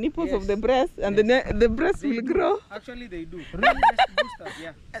the nipples of the breast, and the breast will grow. Actually, they do. Breast boosters,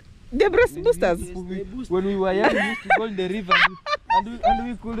 yeah. The breast boosters. When we were young, we used to go in the river and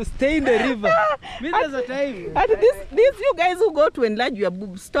we could stay in the river. There's a time. And these you guys who go to enlarge your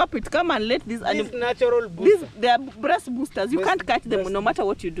boobs, stop it. Come and let these These animals. natural These boosters. they are breast boosters. You can't catch them no matter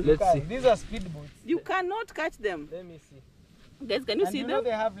what you do. Let's see. These are speed boats. You cannot catch them. Let me see. Guys, can you And see you know them?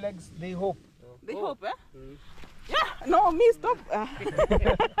 they have legs, they hop. They hope, eh? Yeah, no, me stop.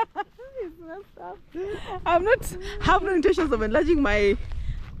 It's messed up. I'm not have no intentions of enlarging my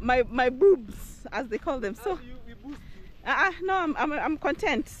boobs, as they call them. So, We boost. no, I'm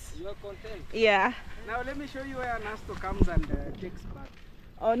content. You are content. Yeah. Now let me show you where Nasto comes and takes back.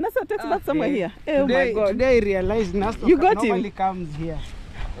 Oh, Nasa takes back somewhere here. Oh Today, my God. Today I realized Nasto You got him? normally comes here.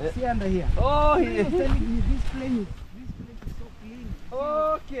 See under here. Oh, He was telling me this place is so clean.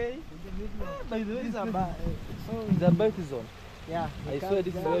 okay. By the way, These are the bike is on. yeah. I swear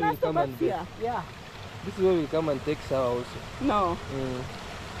this is So where we Nasa come back and here. Yeah. This is where we come and take shower also. No.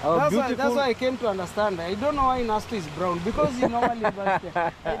 That's why I came to understand. I don't know why Nasto is brown, because you normally bath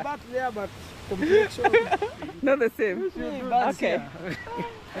there. I bath there, but complexion. Not the same. Okay.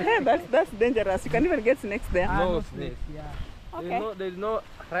 Yeah, that's dangerous. You can even get snakes there. No snakes. Yeah. Okay. There's no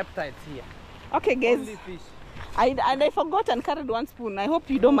reptiles here. Okay, guys. Only fish. I forgot and carried one spoon. I hope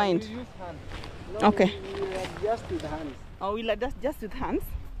you don't mind. We use hand. No, Okay. we adjust with hands. Oh, we'll adjust just with hands.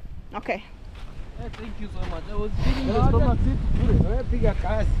 Okay. Hey, thank you so much. I was feeling the stomach. Wewe piga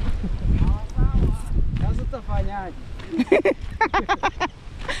kazi. Sasa utafanyaje?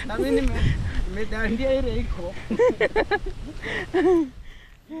 Na mimi nimedandia ile iko.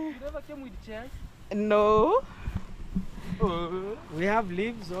 You never came with chairs? No. We have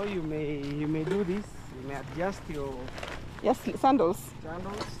leaves, so you may do this. You may adjust your Yes, sandals.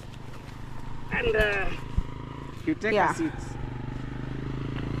 sandals, and you take Yeah. a seat.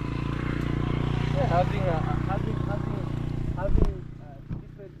 Yeah, having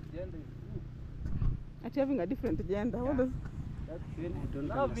different gender is good. Actually having a different gender. What does... That's when I don't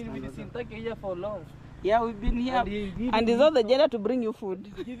Now I've been with understand. Sintake here for long. Yeah, we've been here. And is all the gender to bring you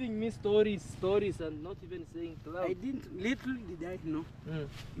food? He's giving me stories, and not even saying Claude. Little did I know.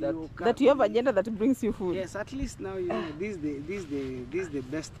 That You That you have a gender that brings you food. Yes, at least now you know. This is the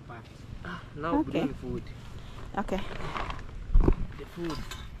best part. now Okay. bring food. Okay. The food.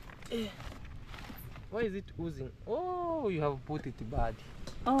 Why is it oozing? Oh, you have put it bad.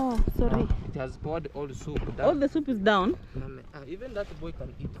 Oh, sorry. It has poured all the soup down. All the soup is down. Even that boy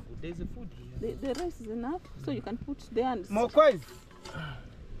can eat food. There's a food here. The rice is enough, so you can put there and... Mwokozi,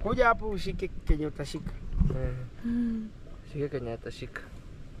 kuja hapo ushike kenye utashika. Shika kenye atashika.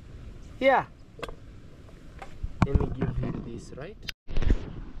 Yeah. Let me give you this, right?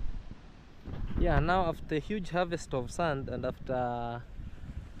 Yeah, now after a huge harvest of sand and after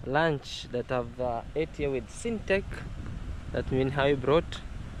lunch that I've ate here with Syntech that me and Harry brought,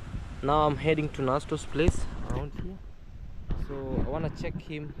 now I'm heading to Nasto's place around here. So I want to check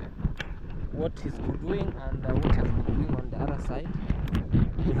him what he's doing and what he's been doing on the other side.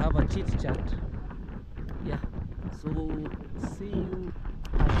 We'll have a chit chat. Yeah, so see you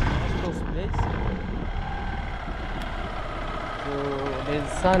at Nasto's place. So there's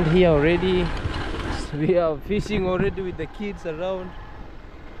sand here already. We are fishing already with the kids around,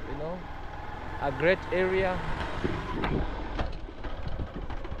 you know, a great area.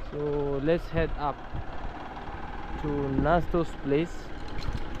 So let's head up to Nasto's place.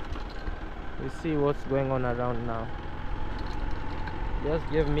 We see what's going on around now.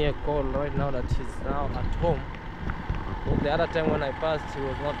 Just gave me a call right now that he's now at home. So the other time when I passed, he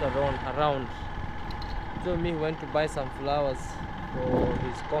was not around. He told me he went to buy some flowers for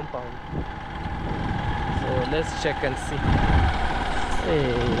his compound. So let's check and see.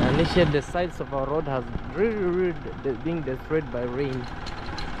 Hey, Anisha, the sides of our road has really being destroyed by rain.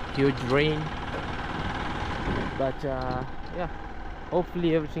 Huge rain. But yeah,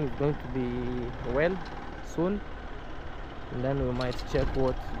 hopefully everything is going to be well soon, and then we might check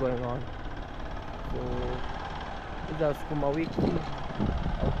what's going on. So these are skuma wiki,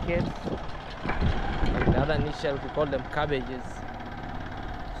 our kids, and the other niche we call them cabbages.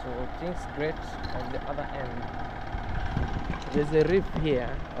 So things great on the other end. There's a reef here,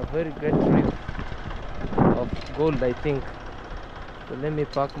 a very great reef of gold, I think. So let me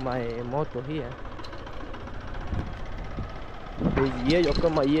park my motor here. There's yayo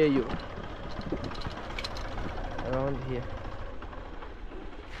kama yayo around here.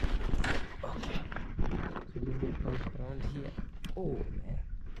 Okay, so let me park around here. Oh man.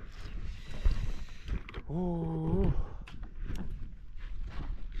 Oh.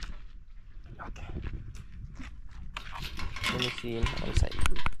 Okay. Let me see him outside.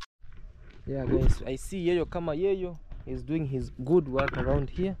 Yeah guys, I see yayo kama yayo is doing his good work around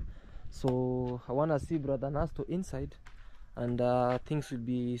here. So I wanna see brother Nasto inside, and things will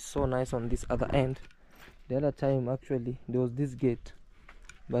be so nice on this other end. The other time actually there was this gate,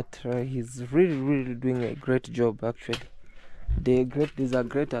 but he's really doing a great job actually. There's a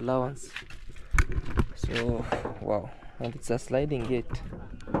great allowance. So wow, and it's a sliding gate.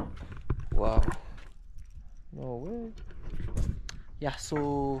 Wow, no way. Yeah,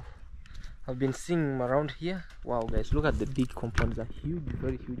 so I've been seeing him around here. Wow guys, look at the big compound. It's a huge,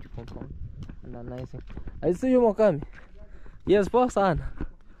 very huge compound, and a nice thing. I see you Mokami. Yes, poa sana.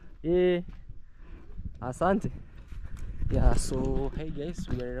 Yeah, asante. Yeah, so hey guys,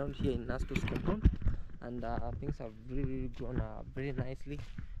 we are around here in Nasto's compound, and things have really grown very nicely.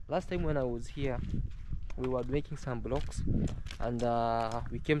 Last time when I was here, we were making some blocks, and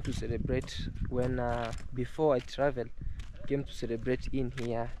we came to celebrate when before I travel, came to celebrate in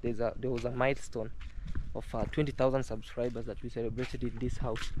here. There was a milestone of 20,000 subscribers that we celebrated in this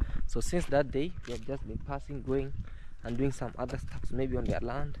house. So since that day, we have just been passing, going and doing some other stuff, maybe on their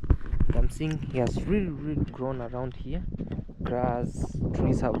land. I'm seeing he has really grown around here. Grass,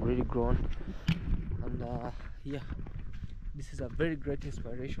 trees have really grown, and yeah, this is a very great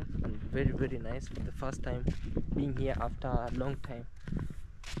inspiration and very nice for the first time being here after a long time.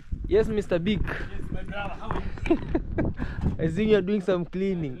 Yes, Mr. Big. Yes, my brother, how are you? I think you're doing some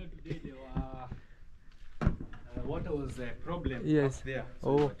cleaning. Water was a problem Yes. up there, so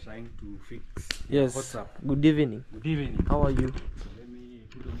Oh. we're trying to fix. Yes. What's up? Good evening. Good evening. How are you? So let me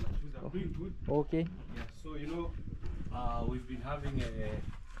put on my shoes. I'm doing good. Okay. Yeah. So you know, we've been having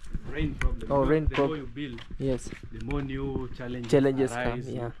a rain problem. Oh, You know, rain the more problem. you build, Yes. the more new challenges Come, arise,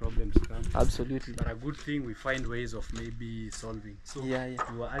 yeah. new problems come. Absolutely. But a good thing, we find ways of maybe solving. So Yeah.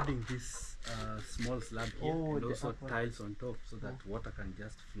 we were adding this small slab here Oh, and the also upper- tiles on top so that water can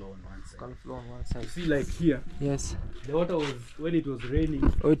just flow on one side. Can flow on one side. You see, like here, Yes. the water was, when it was raining,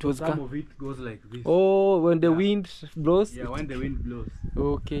 Oh, it was some ca- of it goes like this. Oh, when the Yeah. wind blows. Yeah, when the wind blows,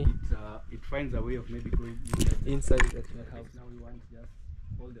 Okay. it finds a way of maybe going Inside that that house. Now we want just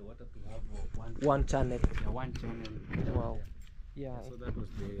all the water to have one channel. one channel. Wow. Yeah. So that was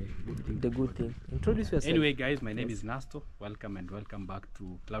the good thing. The good thing. Introduce yourself. Anyway, guys, my name is Nasto. Welcome and welcome back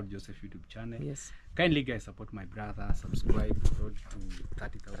to Claude Joseph YouTube channel. Yes. Kindly, guys, support my brother. Subscribe. Road to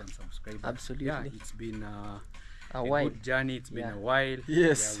 30,000 subscribers. Absolutely. Yeah, it's been A a while. good journey. It's been Yeah. a while.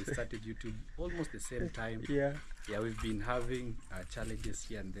 Yes. Yeah, we started YouTube almost the same time. Yeah. Yeah, we've been having challenges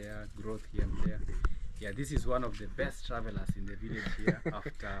here and there, growth here and there. Yeah, this is one of the best travelers in the village here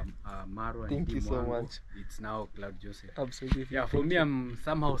after Maru and Thank you so Dimwango. much. It's now Claude Joseph. Absolutely. Yeah, for me, I'm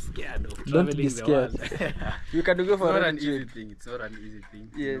somehow scared of Don't traveling be the world. scared. You can go It's for not a an easy trip. thing. It's not an easy thing.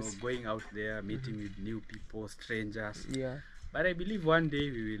 Yes. You know, going out there, meeting with new people, strangers. Yeah. But I believe one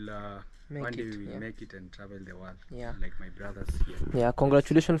day we will. Make one day it, we will yeah. make it and travel the world. Yeah. Like my brothers here. Yeah.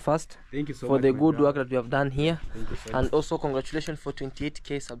 Congratulations first Thank you so for much. the my good brother. work that you have done here, Thank you so and much. also congratulations for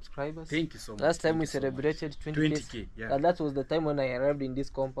 28K subscribers. Thank you so much. Last time Thank we you so much. celebrated 20K. Yeah. and that was the time when I arrived in this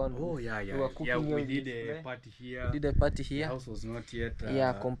compound. Oh yeah, yeah. We were Yeah, cooking we on did this a way. party here. We did a party The here. house was not yet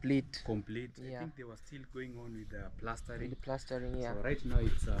Yeah, complete. complete. Yeah. I think they were still going on with the plastering. With the plastering, yeah. So right now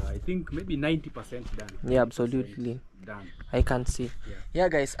it's I think maybe 90% done. Yeah, 90% absolutely. done. I can see. Yeah. Yeah,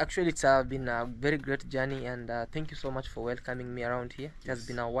 guys, actually it's been a very great journey, and thank you so much for welcoming me around here. It has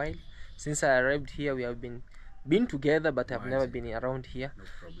been a while since I arrived here. We have been together, but I've never been around here. No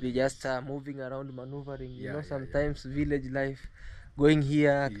problem. We just moving around, maneuvering, you Yeah, know, yeah, sometimes village life, going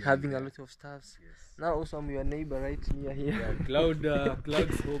here, Yeah, having yeah. a lot of stuffs. Yes. Now also I'm your neighbor right near here. Yeah,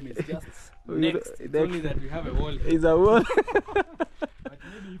 Cloud's home is just You know, next. It's that- only that we have a wall. It's a wall. But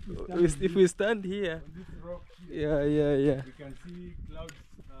maybe If we stand here, on this rock here, yeah. we can see Cloud's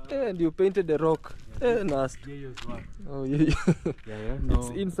And you painted the rock. Nasty. Jayo's work. Oh, yeah. Yeah, It's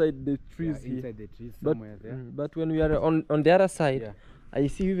inside the trees here. inside the trees But, somewhere there. but when we are on the other side, Yeah. I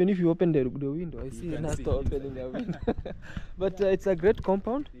see, even if you open the window, I see can see Nasta opening the window. But it's a great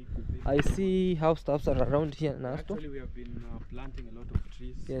compound. I see how stuffs are around here, Nasto. Actually, we have been planting a lot of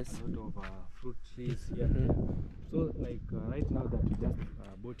trees. Yes. A lot of fruit trees here. Mhm. So, like right now that you just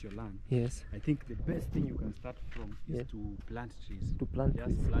bought your land, Yes, I think the best thing you can start from is Yeah. to plant trees. to plant Just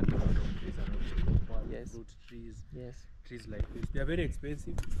trees. plant a lot of trees around the compound. Yes. Fruit trees, Yes, trees like this. They are very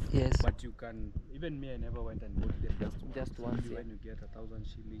expensive, yes, but you can. Even me, I never went and bought them Just So once, maybe yeah. when you get 1,000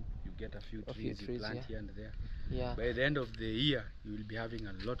 shilling, you get a few A few trees. You trees, plant yeah. here and there. yeah, By the end of the year, you will be having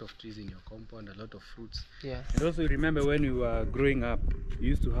a lot of trees in your compound, a lot of fruits. yeah. And also remember when we were growing up, we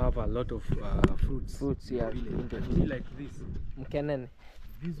used to have a lot of fruits. Fruits, in the yeah, village. in the See like this. Mkenene.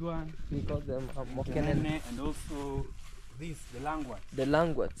 This one, We call them Mkenene. and also this, the langwa. The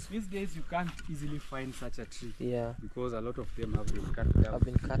languages. These days you can't easily find such a tree Yeah, because a lot of them have been cut down. have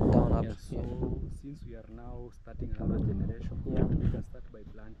been cut down up. Yeah, so since we are now starting another generation, Yeah. we can start by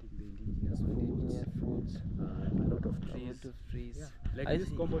planting the indigenous foods, Yeah, fruits. a lot of A trees. lot of trees. Yeah. Like I this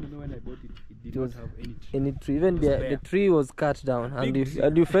see. compound, you know, when I bought it, it did It was not have any tree. Any tree, even It was the bare. tree was cut down, and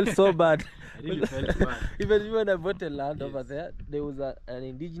Big you felt so bad. I really felt bad. Even when I bought a land over Yes. there was an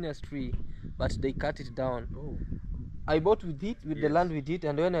indigenous tree, but they cut it down. Oh, I bought with it, with the Yes. land with it,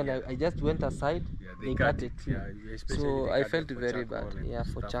 and when Yeah. I just went aside, yeah, they cut it. Yeah, especially So they I cut it felt for very charcoal bad. and Yeah,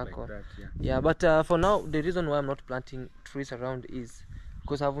 for stuff charcoal. Like that, yeah. Yeah, but for now, the reason why I'm not planting trees around is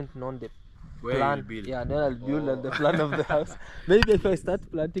because I haven't known the Where plan. you'll build. Yeah, then I'll build on the Oh. plan of the house. Maybe if I start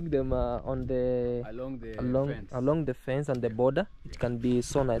planting them on the Along the fence. along the fence and the border, it can be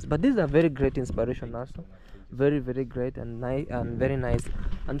so nice. But this is a very great inspiration also. Very great and nice and very nice.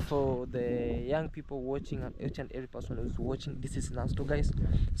 And for the young people watching and each and every person who's watching, this is Nasto, guys.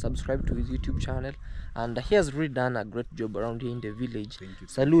 Subscribe to his YouTube channel, and he has really done a great job around here in the village. Thank you.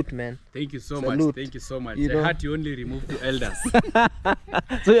 Salute, man. Thank you so Salute. much. Thank you so much. You I know, had to only remove 2 elders.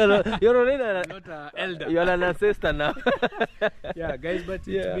 so you're already Not an elder. you're an ancestor now. Yeah, guys, but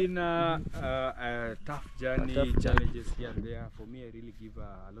it's been a tough journey, challenges here and there. For me, I really give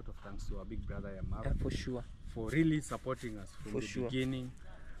a lot of thanks to our big brother Yamaru. Yeah, for sure. For really supporting us from For the sure. beginning,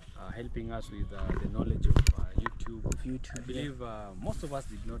 helping us with the knowledge of YouTube. I believe most of us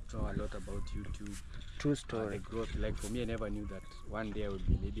did not know a lot about YouTube. True story. The growth. Like for me, I never knew that one day I would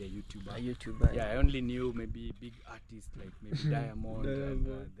be maybe a YouTuber. A YouTuber. Yeah, I only knew maybe big artists like maybe Diamond and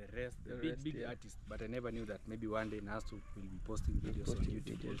the rest, the big artists. But I never knew that maybe one day Nasto will be posting videos on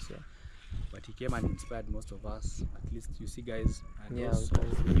YouTube also. But he came and inspired most of us. At least you see, guys, and also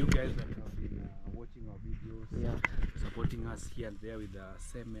you guys that have been watching our videos, supporting us here and there with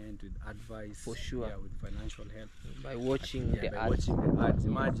cement, with advice, for sure, with financial help, by watching the by ads. Watching the ads.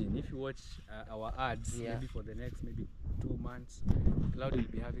 Imagine if you watch our ads, maybe for the next maybe 2 months, Claude will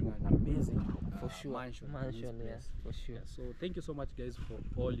be having an amazing mansion, for sure. So thank you so much, guys, for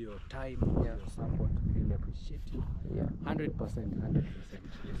all your time, your support. Really appreciate you. 100%. Yes.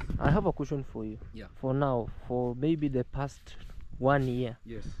 I have a question for you. For now, for maybe the past 1 year.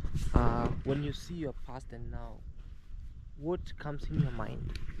 Yes. When you see your past and now, what comes in your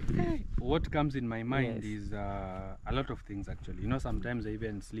mind? What comes in my mind is a lot of things, actually. You know, sometimes I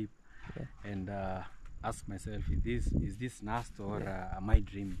even sleep and ask myself, is this Nasto or am I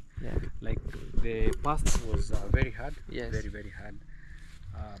dreaming? Like the past was very hard, very, very hard.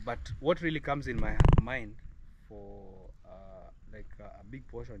 But what really comes in my mind for like a big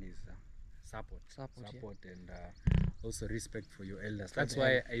portion is support and also respect for your elders. That's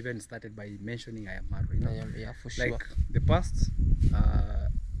why I even started by mentioning Yamaru. You know, for sure. Like the past,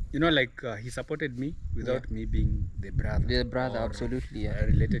 you know, like he supported me without me being the brother. The brother, absolutely,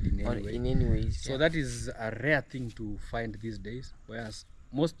 related in any way. In any ways. So that is a rare thing to find these days. Whereas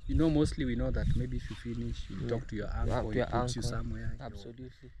mostly we know that maybe if you finish, you talk to your uncle, he puts you somewhere.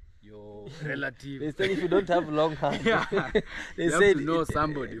 Absolutely. Your relative. They say if you don't have long hair, they say to know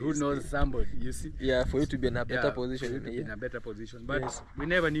somebody who knows somebody. You see. Yeah, for you to be in a better position. For you to be in a better position. But we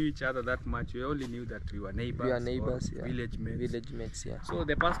never knew each other that much. We only knew that we were neighbors. We are neighbors. Village mates. Village mates. Yeah. So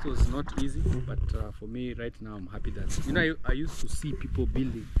the past was not easy, but for me right now I'm happy that, you know, I used to see people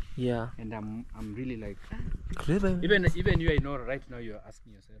building. Yeah. And I'm really like, clever. Even you, I know right now you're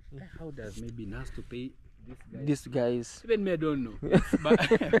asking yourself, how does maybe Nasto pay these guys? Even me, I don't know.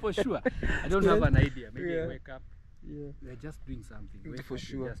 But for sure, I don't have an idea. Maybe I wake up, we're just doing something. For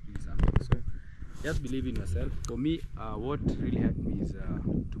sure. Just doing something. So just believe in yourself. For me, what really helped me is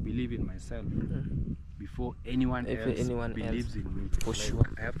to believe in myself before anyone else believes in me. For sure.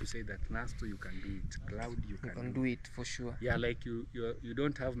 I have to say that Nasto, you can do it. Claude, you can do it, for sure. Yeah, like you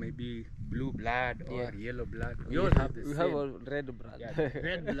don't have maybe blue blood or yellow blood. We all have the same. We have a red blood. Yeah,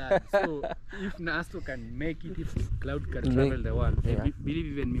 red blood. So if Nasto can make it, if Claude can travel the world, believe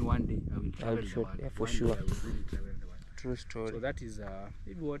even me, one day I will travel the world. Yeah, for one sure. day I will really travel the world. True story. So that is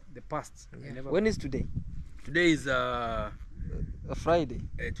maybe what the past. When is today? Today is a Friday.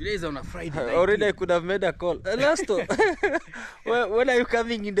 Today is on a Friday. Already I could have made a call. Nasto, when are you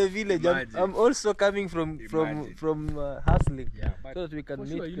coming in the village? I'm also coming from hustling, so that we can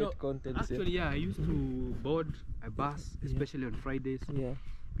meet, create content. Actually, I used to board a bus, especially on Fridays.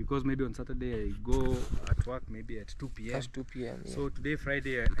 Because maybe on Saturday I go at work maybe at 2 p.m. At 2 p.m. So today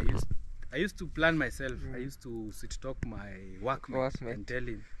Friday I used to plan myself. I used to sit talk my workmate and tell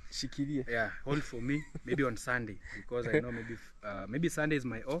him, Shikilia. hold for me maybe on Sunday, because I know maybe Sunday is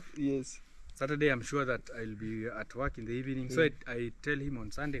my off. Saturday I'm sure that I'll be at work in the evening. So I tell him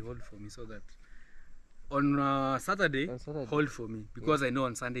on Sunday, hold for me, so that on Saturday, hold for me, because I know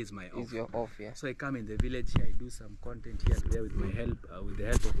on Sunday is my off. Is your off, So I come in the village here, I do some content here and there with my help, with the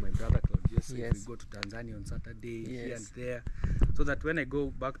help of my brother Claude. We go to Tanzania on Saturday, here and there, so that when I go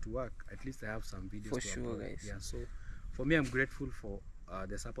back to work, at least I have some videos. For sure, guys. So for me, I'm grateful for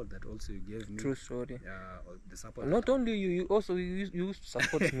the support that also you gave me. True story. The support. Not only you also you used to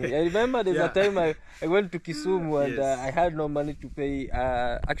support me. I remember there's a time I went to Kisumu and I had no money to pay.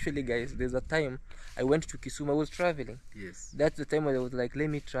 Actually, guys, there's a time I went to Kisumu. I was traveling. That's the time I was like, let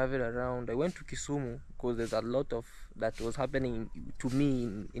me travel around. I went to Kisumu because there's a lot of that was happening to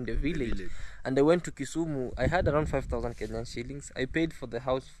me in the village. And I went to Kisumu. I had around 5,000 Kenyan shillings. I paid for the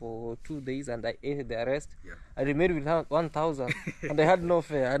house for 2 days and I ate the rest. I remained with 1,000 and I had no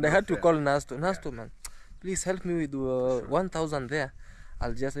fare, and I had to call Nasto. Nasto, man, please help me with 1,000 there.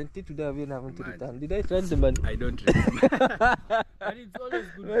 I'll just until today I haven't returned. Did I return the money? I don't remember. But it's always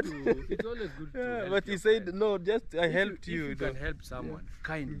good to. It's always good to. Yeah, help but your he said friend. no. Just I helped If you. you can help someone,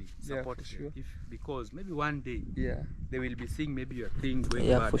 kindly support for them. sure. Because maybe one day Yeah. they will be seeing maybe your thing going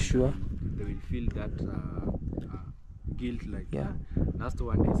Yeah, bad. for sure. They will feel that guilt, like Yeah. Nasto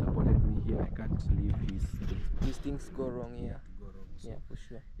one day supported me here. I can't leave his things. These things go wrong. Yeah. To go wrong. So, Yeah, for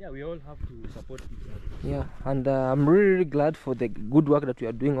sure. yeah, we all have to support each other. Yeah, and I'm really glad for the good work that you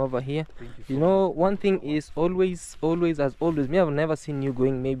are doing over here. Thank you. You know, one thing is always, me, I've never seen you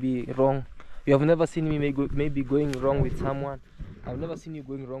going maybe wrong. You have never seen me maybe going wrong with someone. I've never seen you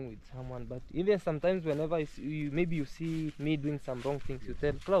going wrong with someone. But even sometimes whenever you see me doing some wrong things, you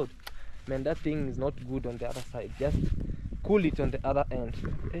tell Claude, man, that thing is not good on the other side. Just cool it on the other end.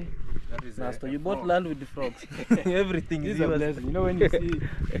 Hey, That is Nasto, you frog. bought land with the frogs. Everything This is is a yours. blessing. You know, when you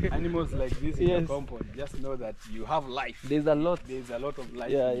see animals like this in your Yes. compound, just know that you have life. There's a lot. There's a lot of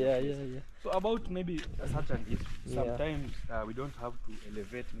life. Yeah, in your yeah, place. yeah, yeah. So about maybe such an issue, Yeah. sometimes we don't have to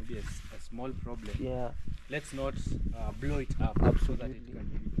elevate maybe a small problem. Yeah, Let's not blow it up so that it can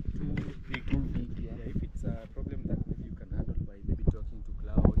be too big. yeah. Yeah, if it's a problem that maybe you can handle by maybe talking to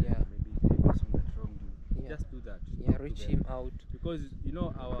Claude, Yeah. and maybe the person that wronged you, Yeah. just do that. Yeah, Talk to reach them. him out. Because you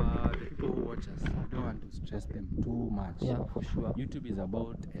know the people who watch us, we don't want to stress them too much. Yeah, for sure. YouTube is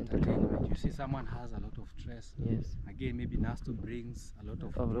about entertainment. You see someone has a lot of stress. Yes. Again, maybe Nasto brings a lot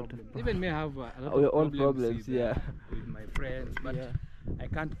of A lot of problems. Even may have a lot Our of own problems, with, yeah. with my friends, but Yeah. I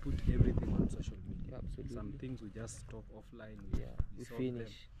can't put everything on social media. Yeah, absolutely. Some things we just talk offline. Yeah, we solve them.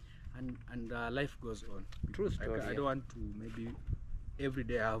 finish. And life goes on. True I story, I yeah. don't want to maybe every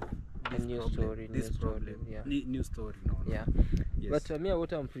day have A this new problem, story, this new story, problem, yeah. new story. No, no. Yeah. Yes. But me,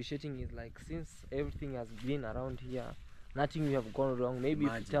 what I'm appreciating is like since everything has been around here, nothing we have gone wrong. Maybe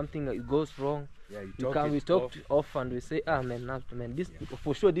if Imagine. something goes wrong, yeah, we talked off and we say, ah man, this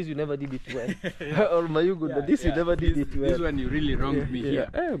for sure this you never did it well. Or Mayugo, but this you never did it well. This one you really wronged me Yeah. here.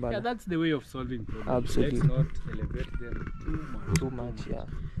 Eh, man. Yeah, that's the way of solving problems. Absolutely. Let's not elevate them too much. Too much, yeah.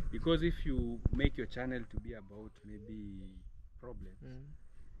 Because if you make your channel to be about maybe problems,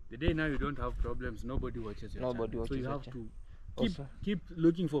 the day now you don't have problems, nobody watches your Nobody channel. So watches you your have channel. to keep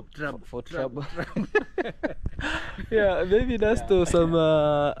looking for trouble. For trouble. Yeah, maybe that's to some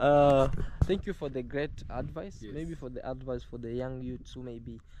thank you for the great advice. Yes. Maybe for the advice for the young youths who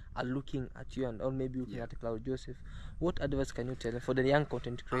maybe are looking at you and or maybe looking at Claude Joseph. What advice can you tell for the young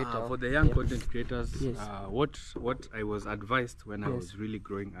content creator? For the young content creators, Yes. what I was advised when I Yes. was really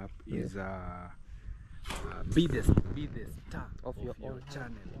growing up Yes. is be the star Of your own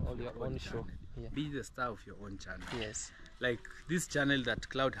channel, or of your own show. channel. Yeah. Be the star of your own channel. Yes. Like this channel that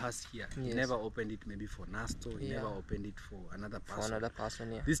Claude has here, he Yes. never opened it maybe for Nasto, he Yeah. never opened it for another For person. another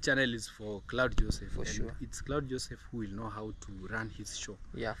person, yeah. This channel is for Claude Joseph, For and sure. it's Claude Joseph who will know how to run his show.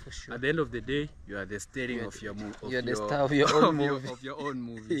 Yeah, for sure. At the end of the day, you are the steering You're of your movie. you're the star of your own movie. Of your own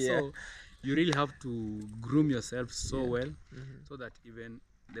movie. Yeah. So you really have to groom yourself so Yeah. well, so that even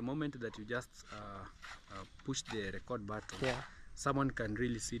the moment that you just push the record button, Yeah. someone can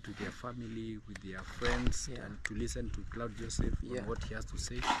really sit with their family, with their friends, Yeah. and to listen to Claude Joseph Yeah. on what he has to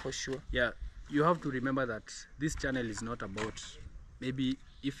say. For sure. Yeah, you have to remember that this channel is not about maybe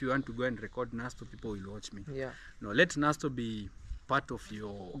if you want to go and record Nasto, people will watch me. Yeah. No, let Nasto be part of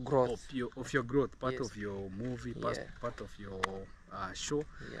your Growth. of your growth, part Yes. of your movie, Yeah. part of your show.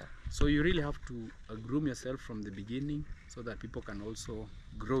 Yeah. So you really have to groom yourself from the beginning so that people can also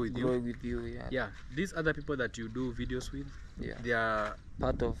grow with Grow you. with you, yeah. Yeah, these other people that you do videos with, Yeah. they are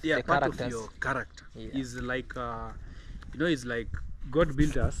Part of they are the part characters. of your character. Yeah. Is like it's like God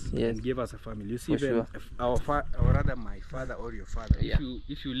built us Yes. and gave us a family. You see, For even sure. if or rather my father or your father, Yeah.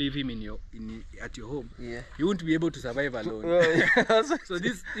 if you leave him at your home, Yeah. you won't be able to survive alone. So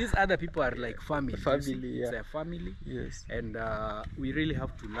these other people are like family. you see. Family, It's yeah. a family, Yes. and we really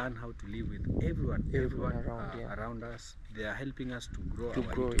have to learn how to live with everyone around, yeah. around us. They are helping us to grow To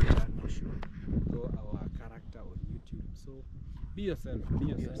our grow, YouTube yeah, channel, grow our character on YouTube. So be yourself,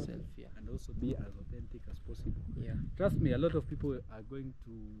 Yourself, yeah. and also be as authentic as possible. Yeah. Trust me, a lot of people are going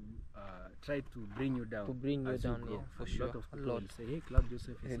to try to bring you down. To bring you as down, grow. yeah, for A sure. lot of A people lot. will say, hey, Claude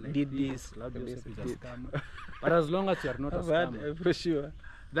Joseph is like Did this, this, Claude did Joseph this, is a did- scammer. But as long as you are not a scammer, For sure.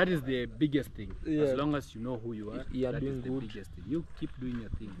 that is the biggest thing. Yeah. As long as you know who you are, You are that is doing the good. biggest thing. You keep doing your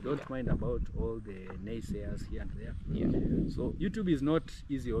thing. Don't Yeah. mind about all the naysayers here and there. Yeah. So YouTube is not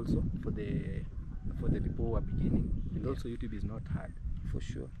easy also for the people who are beginning, and Yeah. also YouTube is not hard. For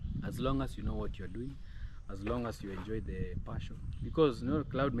sure. As long as you know what you're doing, as long as you enjoy the passion. Because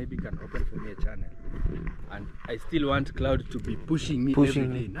Cloud maybe can open for me a channel, and I still want Cloud to be pushing me every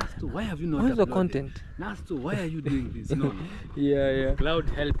day. Nasto, why have you not uploaded? the content? Nasto, why are you doing this? No. Yeah. Cloud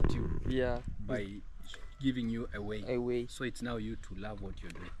helped you. Yeah. By giving you a way. So it's now you to love what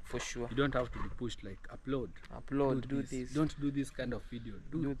you're doing. For sure. You don't have to be pushed like upload, do this. Don't do this kind of video.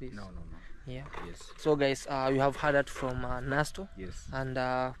 Do this. No. Yeah. Yes. So guys, you have heard that from Nasto. Yes.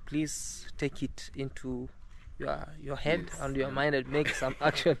 And please take it into your head and your mind and make some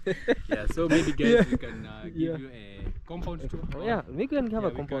action. Yeah. So maybe guys, we can give you a compound tour. Oh, yeah, we can have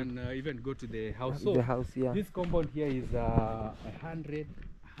a compound. We can even go to the house. So the house, yeah. This compound here is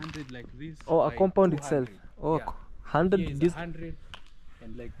 100 like this. Oh, a compound 200. itself. Oh, yeah. 100. Here is this 100,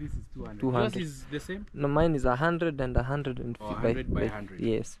 and like this is 200. 200. Yours is the same? No, mine is 100 and 100 Oh, 100 by 100.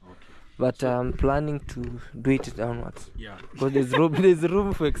 Yes. Okay. But I'm planning to do it downwards. Yeah. Because there's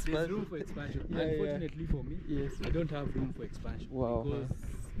room for expansion. There's room for expansion. Yeah, Unfortunately for me, yes, I don't have room for expansion. Wow. Because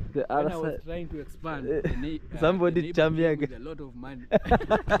the when other I was side, trying to expand, somebody the jammed neighbor with a lot of money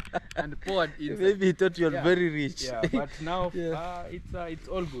and poured inside. maybe he thought you're Yeah. very rich. Yeah, but now Yeah. it's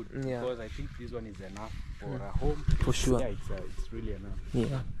all good. Yeah. Because I think this one is enough for a home. For sure. Yeah, it's really enough.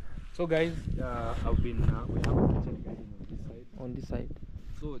 Yeah. So guys, I've been we have a kitchen garden on this side. On this side.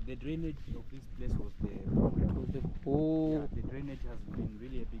 So the drainage of this place was the problem. Oh. Yeah, the drainage has been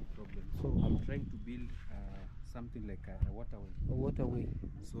really a big problem. So I'm trying to build something like a waterway. A waterway.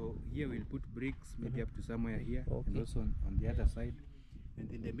 So here we'll put bricks, maybe up to somewhere here, Okay. and also on the other side. And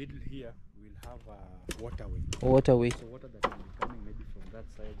in the middle here, we'll have a waterway. A waterway. So water that will be coming maybe from that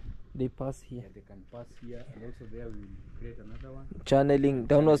side. They pass here. Yeah, they can pass here, and also there we will create another one. Channeling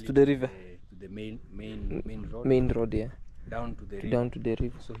downwards to the river. To the main road. Main road, yeah. Down to the river. Down to the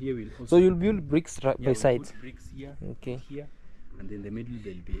river. So here we'll also So you'll build bricks right by we'll sides. put bricks here, Okay. here, and in the middle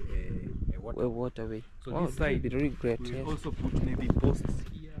there'll be a water. A waterway. So wow, this that would side be really great. we'll Yes. also put maybe posts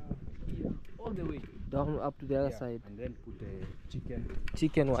here, all the way Down up to the other yeah, side. and then put a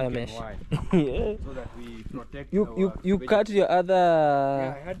Chicken wire mesh. wire, Yeah. so that we protect You our cut your other.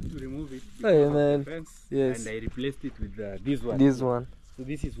 Yeah, I had to remove it because Hey, of man. the fence, Yes. and I replaced it with this one. This one. So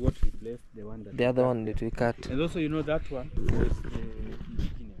this is what replaced the one that The we other cut one there. that we cut. And also, that one was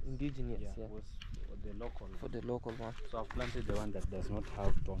indigenous. Indigenous, yeah. Was the local. For the local one. So I've planted the one that does not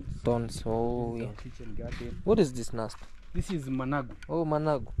have thorns. Thorns. Oh, This is yeah. our kitchen garden. What is this nest? This is managu. Oh,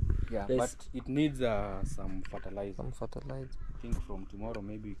 managu. Yeah, Yes. but it needs some fertilizer. Some fertilizer. I think from tomorrow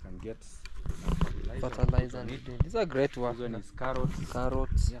maybe we can get some Fertilizer. on And it. these are great work. This one is carrots.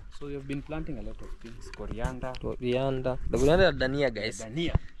 Carrots. Yeah, so we have been planting a lot of things. Coriander. Coriander. The coriander dania, guys.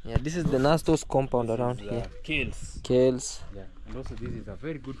 Dania. Yeah, this is the Nastos compound around This is, here. Kales. Kales. Yeah, and also this is a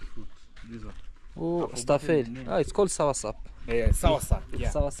very good fruit. This one. Oh, I've forgotten staffel. the name. Ah, it's called soursop. Yeah, soursop. Yeah,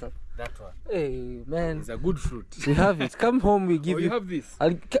 Soursop. that one. Hey, man. It's a good fruit. We have it. Come home, we give Oh, you. you have this?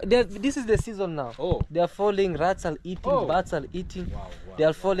 This is the season now. Oh. They are falling. Rats are eating. Oh. Bats are eating. Wow. They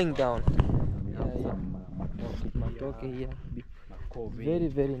are falling down. We have Yeah, some Matoke here. Makobe. Very,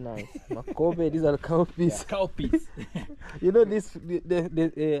 very nice. Makobe. These are cowpeas. Yeah, cowpeas. You know this.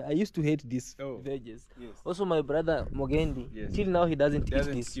 I used to hate these Oh. veggies. Yes. Also, my brother Mogendi. Yes. Till now, he doesn't eat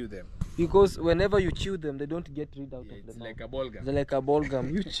Doesn't this chew them. because whenever you chew them, they don't get rid out Yeah, of the it's mouth. like a ball gum. They're like a ball gum.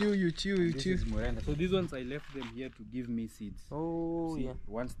 You chew, you chew, you This chew. is Morena. So these ones I left them here to give me seeds. Oh See, yeah.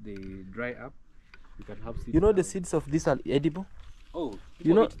 Once they dry up, you can have seeds. You know the now. seeds of this are edible. Oh,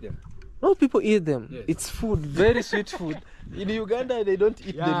 You know- eat them. No, people eat them. Yes. It's food, very sweet food. In Uganda, they don't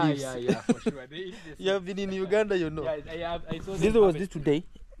eat the leaves. for sure. They eat the You have been in Uganda, you know. Yeah, I saw This them was harvest. this today.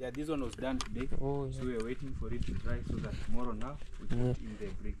 Yeah, this one was done today. Oh So yeah. we are waiting for it to dry so that tomorrow now we put Yeah. in the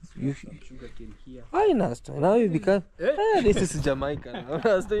bricks. We You have some sugar cane here. Hi, Nasta. Now you become. Eh? This is Jamaica now.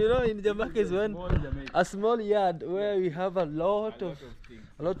 Nasta, you know, in Jamaica is when Small Jamaica. a small yard where we have a lot A of things.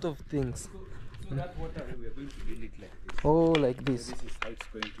 a lot of things. So that water we are going to build it like this. Oh, like So this. this is how it's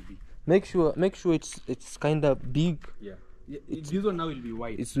going to be. Make sure it's kind of big. Yeah. This one now will be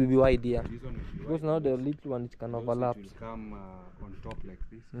wide. It will be wide, yeah. This one will be Because wide. now the little one it can Also overlap. It will come on top like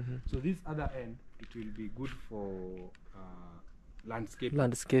this. Mhm. So this other end, it will be good for landscaping.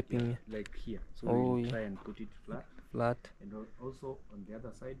 Landscaping, Like here. So Oh, we'll yeah. try and put it flat. flat And also on the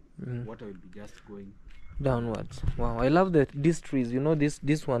other side, Mhm. water will be just going. downwards. Wow, I love these trees. You know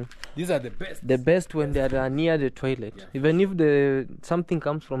this one. These are the best. The best when they are near the toilet. Yeah. Even if something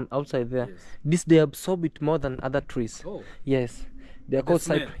comes from outside there, Yes. they absorb it more than other trees. Oh, Yes, they are The called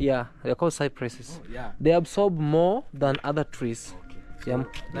smell. they're called cypresses. oh yeah. They absorb more than other trees. Okay. Yeah.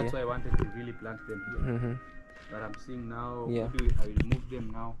 That's why I wanted to really plant them here. Hmm. But I'm seeing now, Yeah. I will move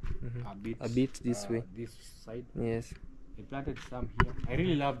them now a bit A bit this way. this side, Yes. They planted some here. I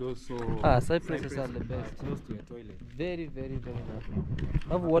really love those. So cypresses are the best. Close to a toilet. Very, very, very nice.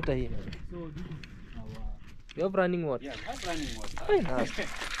 I have water here. So this is our. You have running water? Yeah, we have running water. Very nice.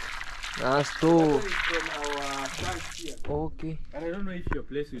 Nice too. Water is from our tanks here. Okay. And I don't know if your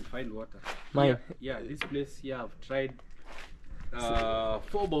place will find water. Mine? Yeah, this place here I've tried 4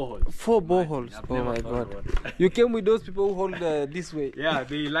 boreholes. 4 boreholes. I've Oh never my found god. water. You came with those people who hold this way. Yeah,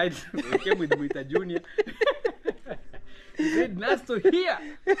 they lied. They came with a junior. He said, Nasto, here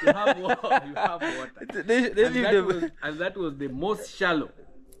you have water. You have water. And that was the most shallow.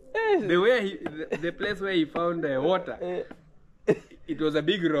 The way the place where he found the water, it was a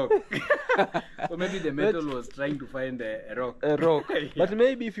big rock. So maybe the metal was trying to find a rock. A rock. Yeah. But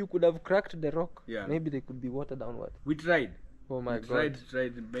maybe if you could have cracked the rock, Yeah. maybe there could be water downward. We tried. Oh my We god.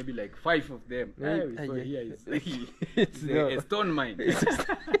 tried maybe like 5 of them. Maybe- So yeah. here is It's a not. stone mine.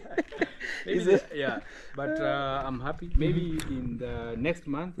 Maybe yeah, but I'm happy. Maybe in the next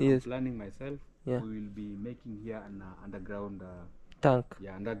month, Yes. I'm planning myself. Yeah. We will be making here an underground, Tank.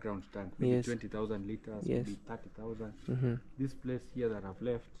 underground tank. Maybe Yes. 20,000 liters, Yes. maybe 30,000. Mm-hmm. This place here that I've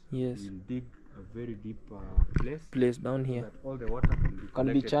left, Yes. we'll dig a very deep place. Place down So here that all the water can be can be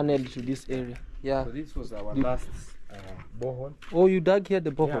collected. channeled to this area. Yeah. So this was our last borehole. Oh, you dug here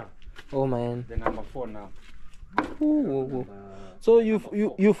the borehole. Yeah. Oh man. The number 4 now. Ooh. So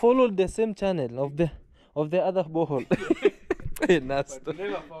you followed the same channel of the other borehole. Nice. But we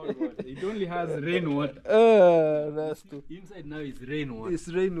never found water. It only has rainwater. Nice. Inside now is rainwater. It's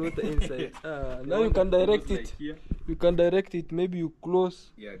rainwater inside. Now you one can that direct goes it. like here. You can direct it. Maybe you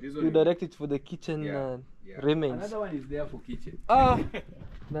close. Yeah, this You one. direct it for the kitchen Yeah, yeah. remains. Another one is there for kitchen.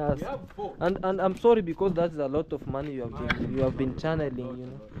 Nice. We have 4. And I'm sorry because that's a lot of money you have been channeling. You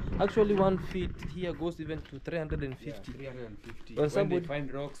know, actually 1 feet here goes even to 350. Yeah, 350. When When somebody- they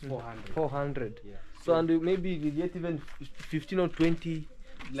find rocks, 400. 400. Yeah. So and maybe you get even 15 or 20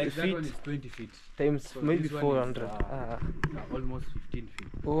 Like that feet one is 20 feet. times So maybe this one is, 400. Almost 15 feet.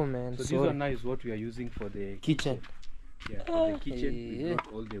 Oh man, So this sorry. one now is what we are using for the Kitchen. Yeah, for the kitchen. We yeah.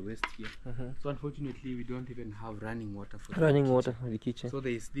 brought all the waste here. Mhm. So unfortunately, we don't even have running water for the Running kitchen. water for the kitchen. So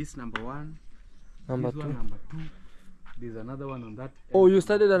there is this number 1, Number this 2. one number 2. There's another one on that. Oh, end. you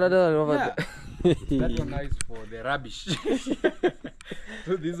started another one over Yeah. there. That one now is for the rubbish.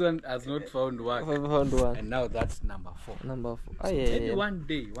 So this one has not found work. Found one. And now that's number 4. Number 4. So yeah, maybe yeah. one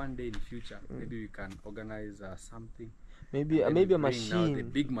day in future, maybe we can organize something. Maybe And maybe a then bring now machine. the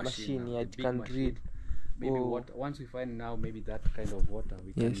big machine. now, Yeah, the it big can machine. drill. Maybe Oh. water. Once we find now maybe that kind of water,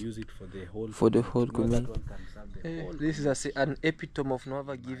 we can Yes. use it for the whole For the community. whole Not community. That one can serve the whole This is an epitome of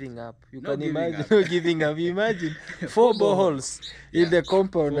never giving up. You No can giving imagine up. no giving up. Imagine 4 boreholes in the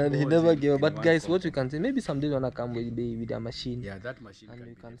compound 4 and he boreholes never in- gave up. in But one guys, what compound. you can say, maybe someday you wanna come with a machine. Yeah, that machine And can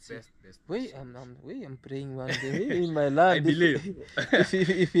you be can the see. best Wait, machine. I'm praying one day. Maybe in my land. I believe.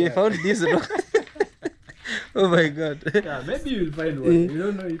 If you found this rock. Oh my god. Yeah, maybe you'll find one. You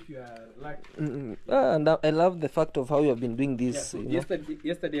don't know if you are lucky. And I love the fact of how you have been doing Yeah, this. so you know.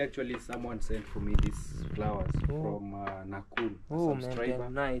 yesterday actually someone sent for me these flowers from Nakul. A Oh man, subscriber. they're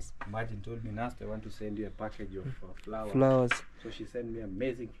nice. Imagine told me, Nast, I want to send you a package of flowers. Flowers. So she sent me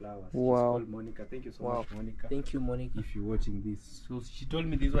amazing flowers. She's Wow. called Monica. Thank you so Wow. much, Monica. Thank you, Monica. If you're watching this. So she told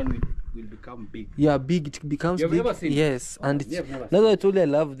me this one will become big. Yeah, big. It becomes You've big. never seen it? Yes, Oh, and you have never that's seen why I told you I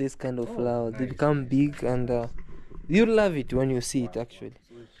love this kind of flowers. They nice, become big, and you love it when you see it. Actually,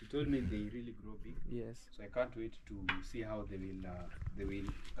 So she told me they really grow big. yes. So I can't wait to see how they will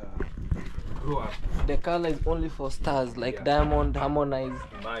grow up. The color is only for stars, like Yeah. diamond, harmonize,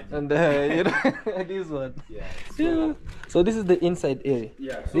 Imagine. and you know this one. Yeah. Yeah. So this is the inside area.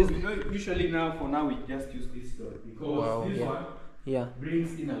 Yeah. So This- you know, usually now for now we just use this because Wow, this yeah. one Yeah.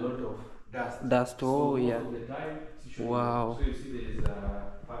 brings in a lot of dust. Dust, So oh, most yeah. of the time, it's usually- Wow. So you see there is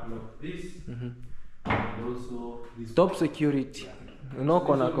a padlock this and also this Top one. security. Yeah. No So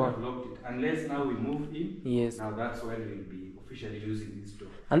corner this one corner. we have locked it. Unless now we move in. Yes. Now that's when we'll be officially using this door.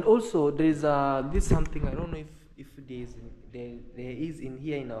 And also there is this something I don't know if there is in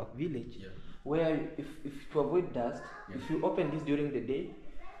here in our village, Yeah. where if to avoid dust, Yeah. if you open this during the day,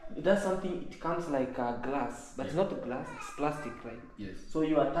 it does something. It comes like glass, but it's not glass. It's plastic, right? Yes. So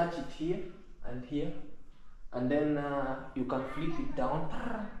you attach it here and here, and then you can flip it down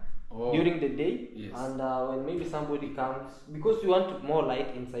Oh. during the day. Yes. And when maybe somebody comes, because you want more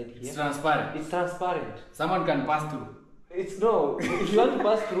light inside here. It's transparent. It's transparent. Someone can pass through. It's no. If you want to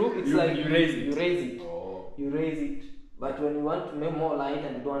pass through, it's You- like you raise it. You raise it. Oh. You raise it. But when you want to make more light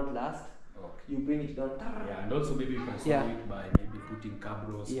and you don't last, Okay. you bring it down. Yeah, and also maybe you can solve Yeah. it by maybe putting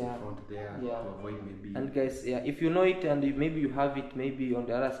cabros in front there to avoid maybe. And guys, if you know it and maybe you have it maybe on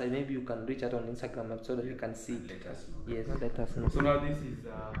the other side, maybe you can reach out on Instagram so that you can see. Let us know. Yes, let us know. So now this is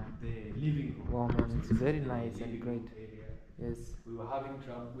the living room. Wow, man, it's very nice and great. Yes. We were having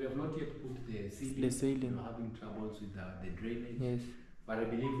trouble. We have not yet put the ceiling. We were having troubles with the drainage. Yes. But I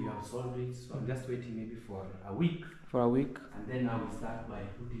believe we have solved it. So I'm just waiting maybe for a week. For a week. And then now we start by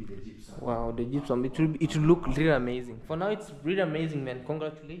putting the gypsum. Wow, the gypsum. It will look really amazing. For now, it's really amazing, man.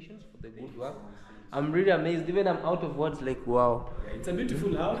 Congratulations for the good work. I'm really amazed. Even I'm out of words. Like, wow. Yeah, it's a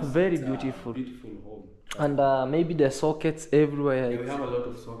beautiful house. Very it's beautiful. A beautiful home. And maybe the sockets everywhere. Yeah, we have a lot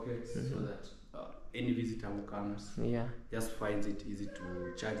of sockets so that any visitor who comes just finds it easy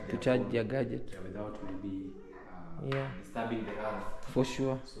to charge their gadget without maybe disturbing the earth. For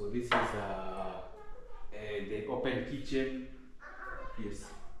sure. So this is the open kitchen.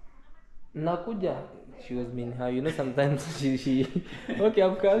 Yes. Nakuja. She was mean how sometimes she okay,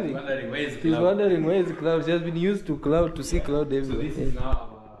 I'm coming. She's wondering where is Claude. She has been used to Claude, to see Claude everywhere. So this is now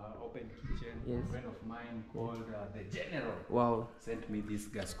our open kitchen. Yes. A friend of mine called the General. Wow. Sent me this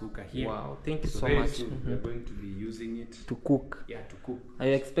gas cooker here. Wow, thank you so very much. Soon we are going to be using it to cook. Yeah, to cook. I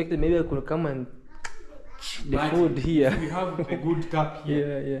expected maybe I could come and the food here. We have a good tap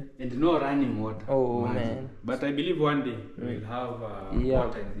here. And no running water. Oh man. But I believe one day we'll have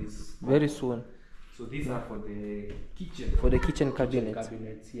water in this. Very soon. So these are for the kitchen. For the kitchen cabinets.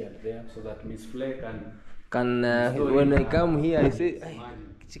 Cabinets here and there, so that Miss Flake can when I come here, I say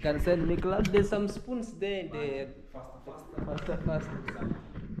she can send me, Claude, there's some spoons there. Faster.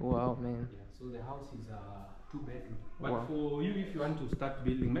 Wow, man. Yeah, so the house is 2 bedroom. But for you, if you want to start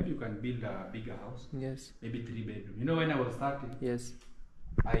building, maybe you can build a bigger house. Yes. Maybe 3 bedroom. You know, when I was starting, yes,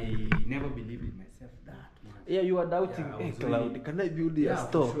 I never believed in myself that much. Yeah, you were doubting. Yeah, hey, Claude, can I build a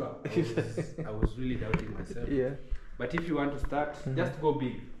store? For sure. I was really doubting myself. Yeah. But if you want to start, just go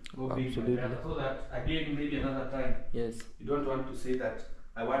big. Go big. Absolutely. So that again, maybe another time. Yes. You don't want to say that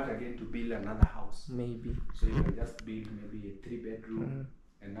I want again to build another house. Maybe. So you can just build maybe a 3 bedroom.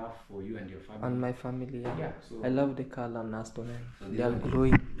 Enough for you and your family. And my family, yeah. So I love the color Nasto, man. So they are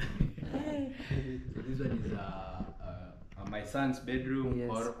glowing. So this one is my son's bedroom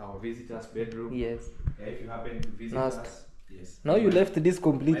or our visitor's bedroom. Yes. Yeah, if you happen to visit us. Yes. Now you left this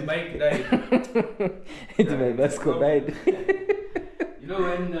complete. My bike died. My bicycle died. You know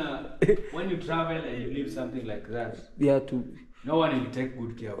when you travel and you leave something like that. Yeah, no one will take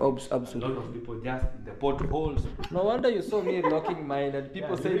good care of it. Absolutely. A lot of people just in the potholes. No wonder you saw me locking mine and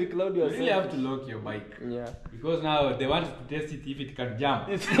people say, Claude, you really have to lock your bike. Yeah. Because now they want to test it if it can jump.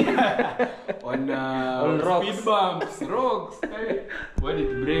 on rocks. Speed bumps, rocks. When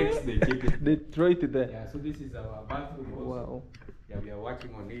it breaks, they keep it. They throw it there. Yeah, so this is our bathroom also. Wow. Yeah, we are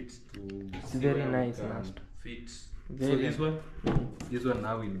working on it to it's very nice, fit. Very so this one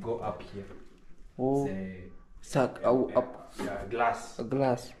now will go up here. Oh. Up. Yeah, glass. A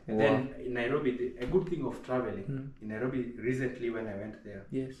glass. And then in Nairobi, a good thing of traveling, in Nairobi recently when I went there,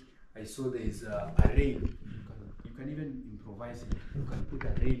 yes, I saw there is a rail. You can even improvise it. You can put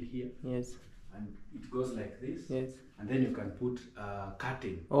a rail here. Yes. And it goes like this. Yes. And then you can put a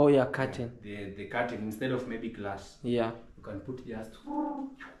curtain. Oh yeah, curtain. The curtain instead of maybe glass. Yeah. You can put just.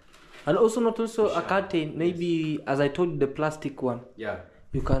 And also not also a curtain, maybe as I told you, the plastic one. Yeah.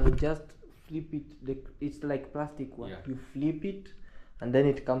 You can just flip it. It's like plastic one. Yeah. You flip it, and then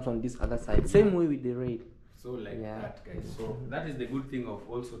it comes on this other side. Same way with the rail. So like that, guys. So that is the good thing of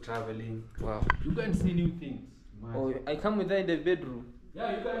also traveling. Wow. You can see new things. Oh, I come with her in the bedroom.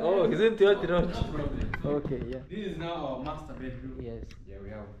 Yeah, you can. Oh, isn't it? No problem. So okay, yeah. This is now our master bedroom. Yes. Yeah, we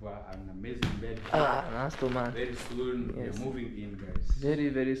have an amazing bed. Nasto, man. Very soon we're moving in, guys. Very,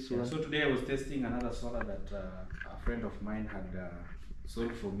 very soon. Yeah, so today I was testing another solar that a friend of mine had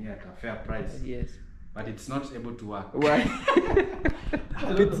sold for me at a fair price. Yes. But it's not able to work. Why?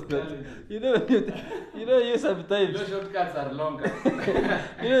 You know, you sometimes. Your shortcuts are longer.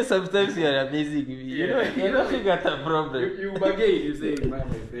 You know, sometimes you are amazing me. You know, you got a problem. You bargain. You say, my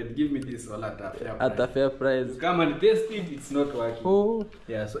friend, give me this solar at a fair price. At a fair price. You come and test it. It's not working. Oh.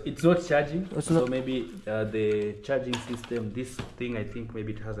 Yeah. So it's not charging. So maybe the charging system. This thing, I think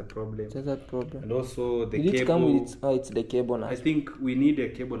maybe it has a problem. It has a problem. And also the Did cable. it come with it's the cable now. I think we need a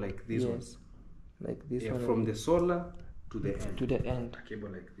cable like this one. Like this one. From the solar to the end. To the end. A cable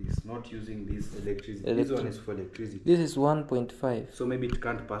like this, not using this electricity. This one is for electricity. This is 1.5. So maybe it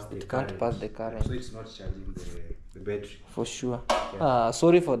can't pass the current. It can't pass the current. So it's not charging the battery. For sure. Yeah.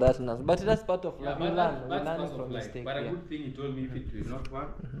 Sorry for that, Nas. But that's part of life. We learn from mistake. But a good thing he told me, if it will not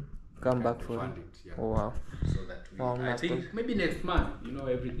work, come back for fund it. it. Yeah. Oh wow. So that we, Wow, I nice. think maybe next month, you know,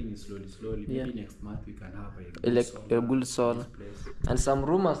 everything is slowly. Yeah. Maybe next month we can have A good soul. this place. And some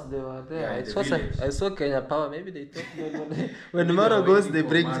rumors they were there. Yeah, I in the saw village. I saw Kenya Power. Maybe they thought when Maybe tomorrow they're goes, waiting they for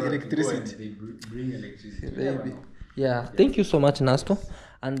bring Maro to go and electricity. They bring electricity. Maybe. Yeah. Thank you so much, Nasto.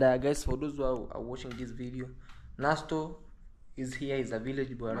 And guys, for those who are watching this video, Nasto is here. He's a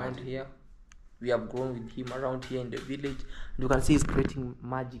village boy around here. We have grown with him around here in the village. You can see he's creating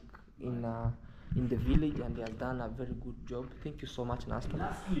magic in the village, and he has done a very good job. Thank you so much, Nasto.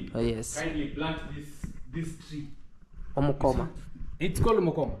 Lastly, Yes. kindly plant this tree. Omukoma. It's called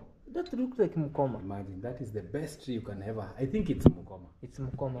Mukoma. That looks like Mukoma. Imagine, that is the best tree you can ever. I think it's Mukoma. It's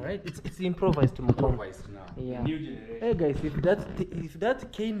Mukoma, right? It's improvised Mukoma. Improvised now. Yeah. New generation. Hey guys, if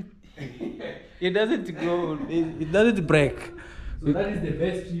that cane, it doesn't go, it doesn't break. So that is the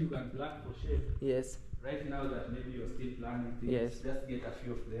best tree you can plant for shade. Yes. Right now that maybe you're still planting things, Yes. just get a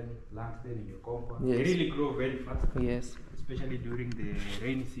few of them, plant them in your compound. Yes. They really grow very fast, Yes. especially during the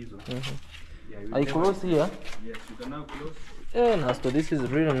rainy season. Yeah, you I never- close here. Yes, you can now close. Yeah, Nasto, this is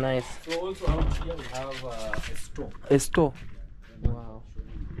really nice. So also out here we have a store. A store. Wow.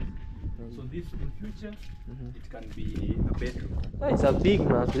 So this in future, it can be a bedroom. Oh, it's a big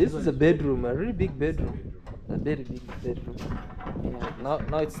Nasto. This is a bedroom, a really big bedroom. A very big bedroom. Yeah.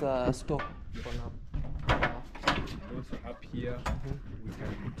 Now it's a store for now. Wow. Also up here, we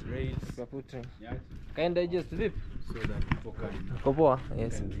can put rails. Kaputing. Yeah, Can I just flip? so that people Kopoa.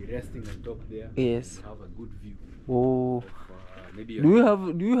 Yes. can be resting on top there. Yes. Have a good view. Oh. Maybe Do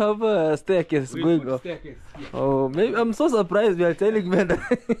you have a staircase we'll going put up? staircase here. Oh, maybe I'm so surprised you are telling me that.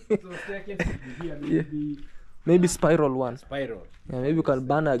 So staircase will be here, maybe Maybe spiral one. spiral. Yeah, maybe you can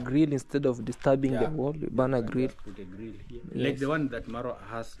burn a grill instead of disturbing the Yeah. wall. You burn a grill Put a grill here. Yes. Like the one that Maro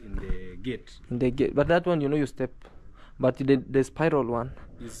has in the gate in the gate. But that one, you step. But the spiral one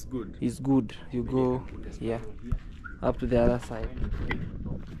is good. is good. You go, yeah, up to the other side.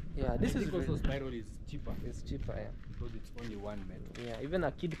 Yeah, this is also spiral is cheaper it's cheaper. Yeah. because it's only 1 meter. Yeah, even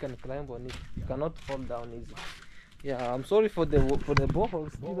a kid can climb on it. You cannot fall down easy. Yeah, I'm sorry for the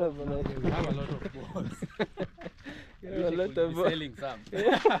boreholes. We have a lot of balls. Yeah, a lot of selling some.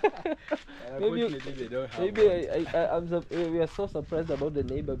 Maybe- Unfortunately, they don't have. Maybe we are so surprised about the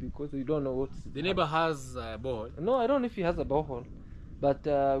neighbor because we don't know what's. The neighbor has a ball. No, I don't know if he has a borehole, but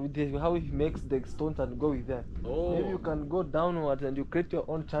with how he makes the stones and go with them. Oh, Maybe you can go downwards and you create your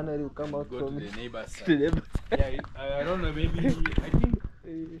own channel. You come out go from to the neighbor's to side. them. Yeah, I don't know. Maybe I think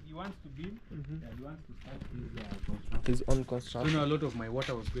he wants to build. Yeah, he wants to start his construction. His own You construction. know, a lot of my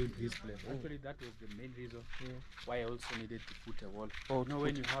water was going to his place. Actually, that was the main reason why I also needed to put a wall. Oh, You know,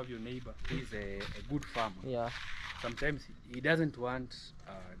 when you have your neighbor who is a good farmer, Yeah, sometimes he doesn't want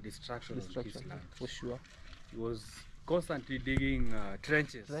distraction on his destruction land. for sure. He was constantly digging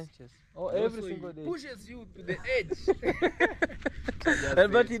trenches. Trenches. Oh, And every also single he day. pushes you to the edge.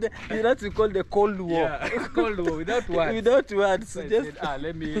 But that's we call the cold war. Yeah, cold war without words. Without words. So I Just said,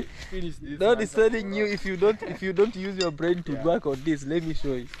 let me finish this. God once is and telling for you all. if you don't use your brain to Yeah. work on this, let me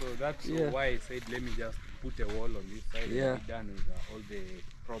show you. So that's Yeah. why I said, let me just put a wall on this side Yeah. and be done with all the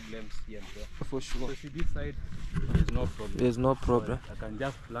problems here and there. For sure. So see this side, there's no problem. There's no problem. I can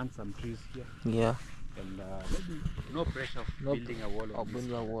just plant some trees here Yeah. and maybe no pressure of No building a wall on this Open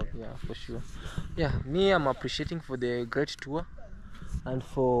your side. wall, yeah, for sure. Yeah, me, I'm appreciating for the great tour and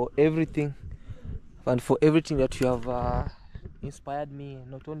for everything that you have inspired me,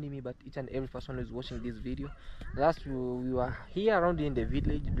 not only me but each and every person who's watching this video. Last we were here around in the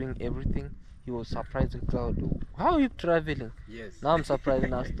village doing everything. He was surprising Claude. How are you traveling? Yes. Now I'm surprised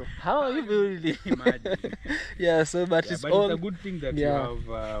Nasto. How are you really? Imagine. Yeah, so but Yeah, it's but all it's a good thing that Yeah.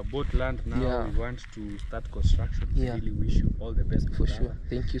 you have bought land now. Yeah. We want to start construction. Yeah. I really wish you all the best for that. sure.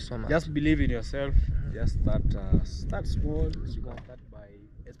 Thank you so much. Just believe in yourself. Just start small. You can start by,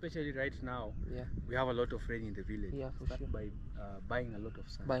 especially right now. Yeah. We have a lot of rain in the village. Yeah, for Start sure. by buying a lot of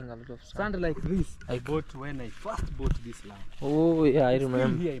sand. Buying a lot of sand. Sand like this, I bought when I first bought this land. Oh yeah, I Still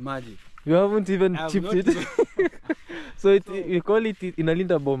remember. here, imagine. You haven't even I have chipped not it. even- So we call it in a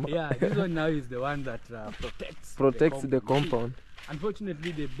linda bomb. Yeah, this one now is the one that Protects the compound.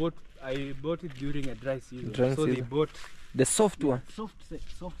 Unfortunately, I bought it during a dry season. Dry so they season. bought The soft one.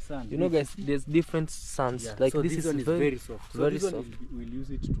 soft sand. You know, guys, there's different sands. Yeah, Like so this is one very soft. So very this one soft. we'll use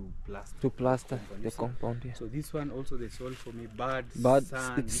it to plaster. to plaster compound, the you see. compound. Yeah. So this one also they sold for me birds, Birds,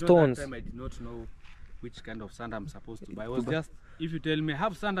 sand. it's You know, stones. that time I did not know which kind of sand I'm supposed to buy. I To was buy. just, if you tell me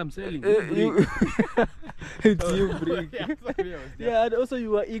have sand I'm selling, You- it's you bring. yeah, sorry, I was just- Yeah, and also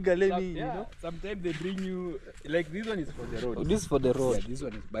you are eager. Let me, yeah, you know. sometimes they bring you like this one is for the road. Oh, this is for the road. Yeah, this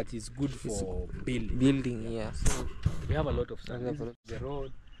one is, but it's good for building. Building, yeah. So we have a lot of sand. We have a This is the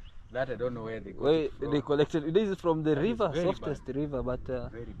road. That I don't know where they got Where it from. they collected. This is from the That is river, very softest river, but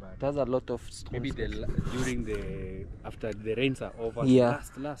Very bad. it has a lot of stones. Maybe during the after the rains are over. Yeah.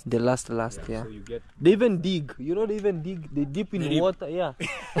 The last. The last, yeah. So you get. They even dig. You know, they even dig. They dip in The water. Yeah.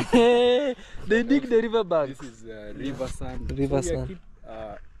 They dig the river bank. This is river sand. River so sand.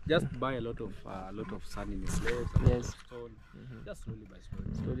 Just buy a lot of sand in your place. Yes. Stone. Just slowly by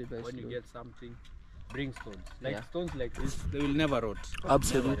slowly. Slowly by When you slowly. get something, bring stones. Like Yeah. stones like this, they will never rot.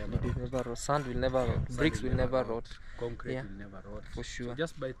 Absolutely. Never, They never rot. Sand will never rot. Sand Bricks will never rot. Concrete Yeah. will never rot. For sure. So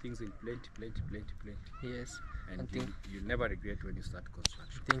just buy things in plenty. Yes. And I think you never regret when you start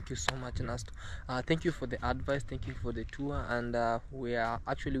construction. thank you so much, Nasto. Thank you for the advice. Thank you for the tour, and we are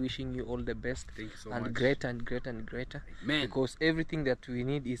actually wishing you all the best. Thank you so and much. greater and greater and greater. Amen. Because everything that we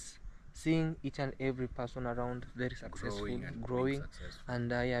need is seeing each and every person around very successful, growing. Successful.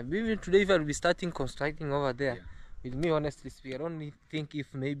 And yeah, even today, if I'll be starting constructing over there, Yeah. with me, honestly speaking, I don't think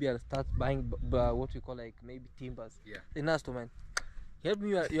if maybe I'll start buying what we call like maybe timbers. Yeah. Hey, Nasto, man, help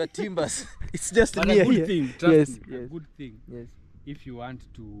me your timbers. It's just But near a good here. thing, trust Yes, me, a yes. good thing. Yes, If you want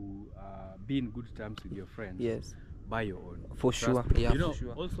to be in good terms with your friends, yes, buy your own. for Trust sure. me. Yeah, You know, for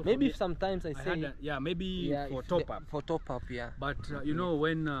sure. also for Maybe me, sometimes I say maybe yeah, for if top the- up. For top up, yeah. But you know,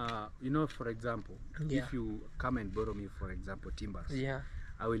 when for example, Yeah. if you come and borrow me, for example, timbers, Yeah,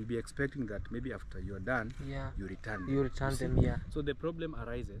 I will be expecting that maybe after you're done, yeah. you return them. You return see? them, yeah. So the problem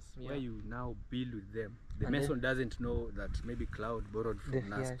arises Yeah. where you now build with them. The And then- mason doesn't know that maybe Claude borrowed from Yeah,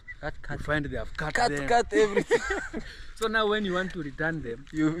 Nast. cut, You cut, find they have cut them. cut everything. So now when you want to return them,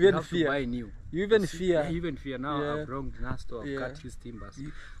 You you even have fear. to buy new. You even You see? fear. Yeah, you even fear. Now Yeah. I've wronged Nasto, I've Yeah. cut his timbers.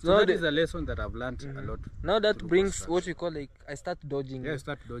 You- So now that the- is a lesson that I've learned a lot. Now that through brings construction. what we call like I start dodging. Yeah, you.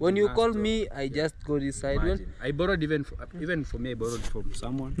 start dodging When you call Nasto. me, I just go this side. When Imagine. I borrowed even for me, I borrowed from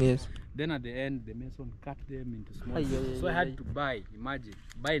someone. yes, Then at the end, the mason cut them into small Ay, pieces. ay, So I ay, had ay. to buy, imagine,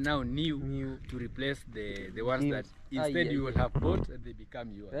 buy now new to replace the ones New. that Ay, instead ay, you will ay. have bought and they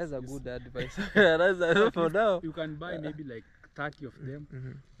become yours. that's a You good see? advice. That's for now. You can buy maybe like 30 of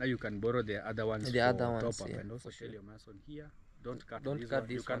them. Now you can borrow the other ones The for other ones, top up, yeah, and also for tell your mason here, don't cut Don't this cut one.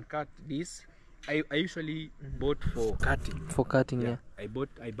 this You can one. cut. This I usually bought for cutting. for cutting, yeah. I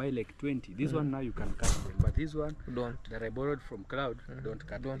buy like 20. This one now you can cut them, but this one Don't. that I borrowed from Cloud, don't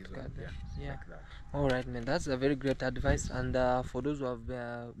cut Don't this cut one. them. Yeah, Yeah. like that. All right, man. That's a very great advice. And for those who have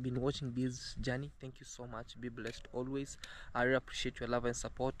been watching this journey, thank you so much. Be blessed always. I really appreciate your love and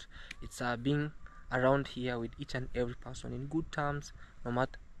support. It's being around here with each and every person in good terms, no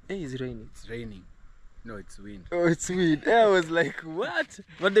matter. Hey, it's raining. It's raining. No, it's wind. Oh, it's weird. I was like, what?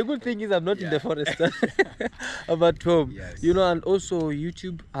 But the good thing is I'm not in the forest. I'm at home. Yes. You know, and also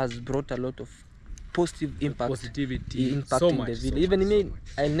YouTube has brought a lot of positive impact. Positivity. Impacting So the much. village. So Even much, me, so much.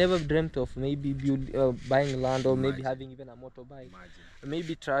 I never dreamt of maybe buying land or maybe Imagine. having even a motorbike, Imagine.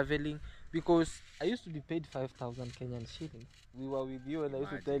 maybe traveling, because I used to be paid 5,000 Kenyan shillings. We were with you and I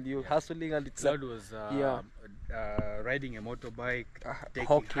used to tell Imagine, you yeah. hustling, and it's Cloud was yeah. riding a motorbike, taking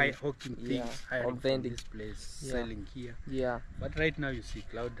hawking. hawking Yeah, things, or hiring from vending. this place, Yeah. selling here. yeah, But right now you see,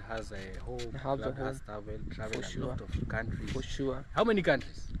 Cloud has a home. Has a Cloud has traveled For a sure. lot of countries. for sure. How many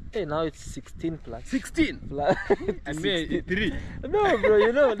countries? Hey, now it's 16 plus. 16. Plus And me, 3. no, bro,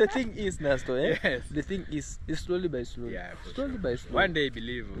 you know the thing is, Nasto, eh? Yes. The thing is, it's slowly by slowly. Yeah, for slowly sure. by slowly. One day, I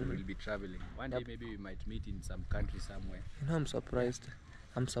believe we will be traveling. One day, Yep. maybe we might meet in some country somewhere. You know, I'm surprised.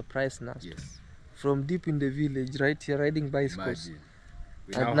 I'm surprised, Nasto. Yes. From deep in the village, right here, riding bicycles. Imagine.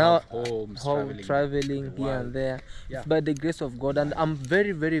 We And now now have homes, traveling the here and world. there. Yeah. It's by the grace of God, and I'm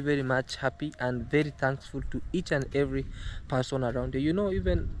very, very, very much happy and very thankful to each and every person around you. You know,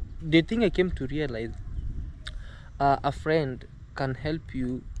 even the thing I came to realize, a friend can help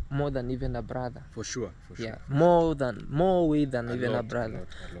you more than even a brother. For sure, for sure. Yeah, more way than even a lot, brother. a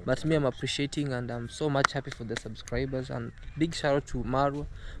lot, But a me, I'm lot. appreciating, and I'm so much happy for the subscribers, and big shout out to Maru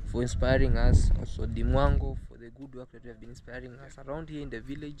for inspiring us, also Dimwango for the good work that you have been inspiring us around here in the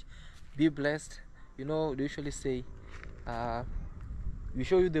village. Be blessed. You know, they usually say, we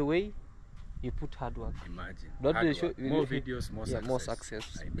show you the way, you put hard work. Imagine. Not Hard they show, work. More videos, more success. more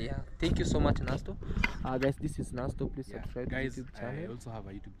success. Amen. Yeah, thank you so much, Nasto. Guys, this is Nasto. Please Yeah. subscribe Guys, to the YouTube I channel. also have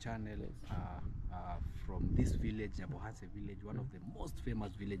a YouTube channel from this village, Nyabohanse village, one of the most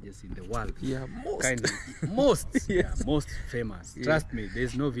famous villages in the world. Yeah, most. Kind of, most, yeah, Yes. most famous. Yeah. Trust me,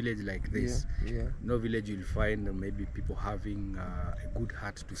 there's no village like this. Yeah. No village you'll find maybe people having a good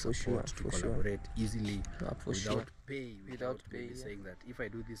heart to For support, sure, to for sure. collaborate easily For without sure. pay, Without pay, maybe yeah. saying that if I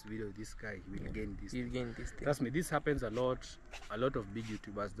do this video, this guy he will gain this. You thing. gain this thing. Trust me, this happens a lot. A lot of big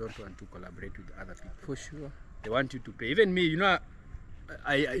YouTubers don't want to collaborate with other people. For sure. They want you to pay. Even me, you know,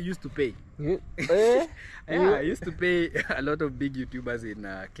 I used to pay. Eh? Yeah, I used to pay a lot of big YouTubers in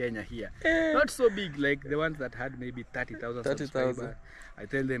Kenya here. Not so big, like the ones that had maybe 30,000 subscribers. I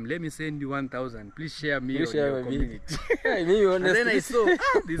tell them, let me send you 1,000. Please share me on your community. And then I saw,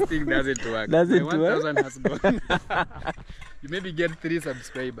 this thing doesn't work. My 1,000 has gone. You maybe get 3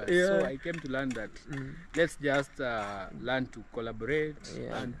 subscribers. So I came to learn that let's just learn to collaborate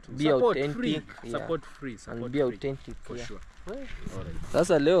and to be support authentic. free. Support free. Support And be free. authentic. For sure.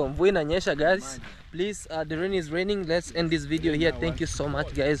 Sasa leo mvua inanyesha guys. Please, the rain is raining. Let's end this video here. Thank you so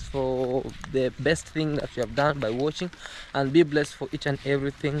much guys for the best thing that you have done by watching, and be blessed for each and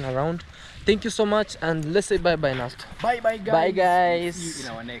everything around. Thank you so much, and let's say bye bye now. Bye bye guys. Bye guys. See you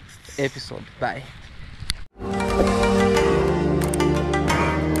in our next episode. Bye.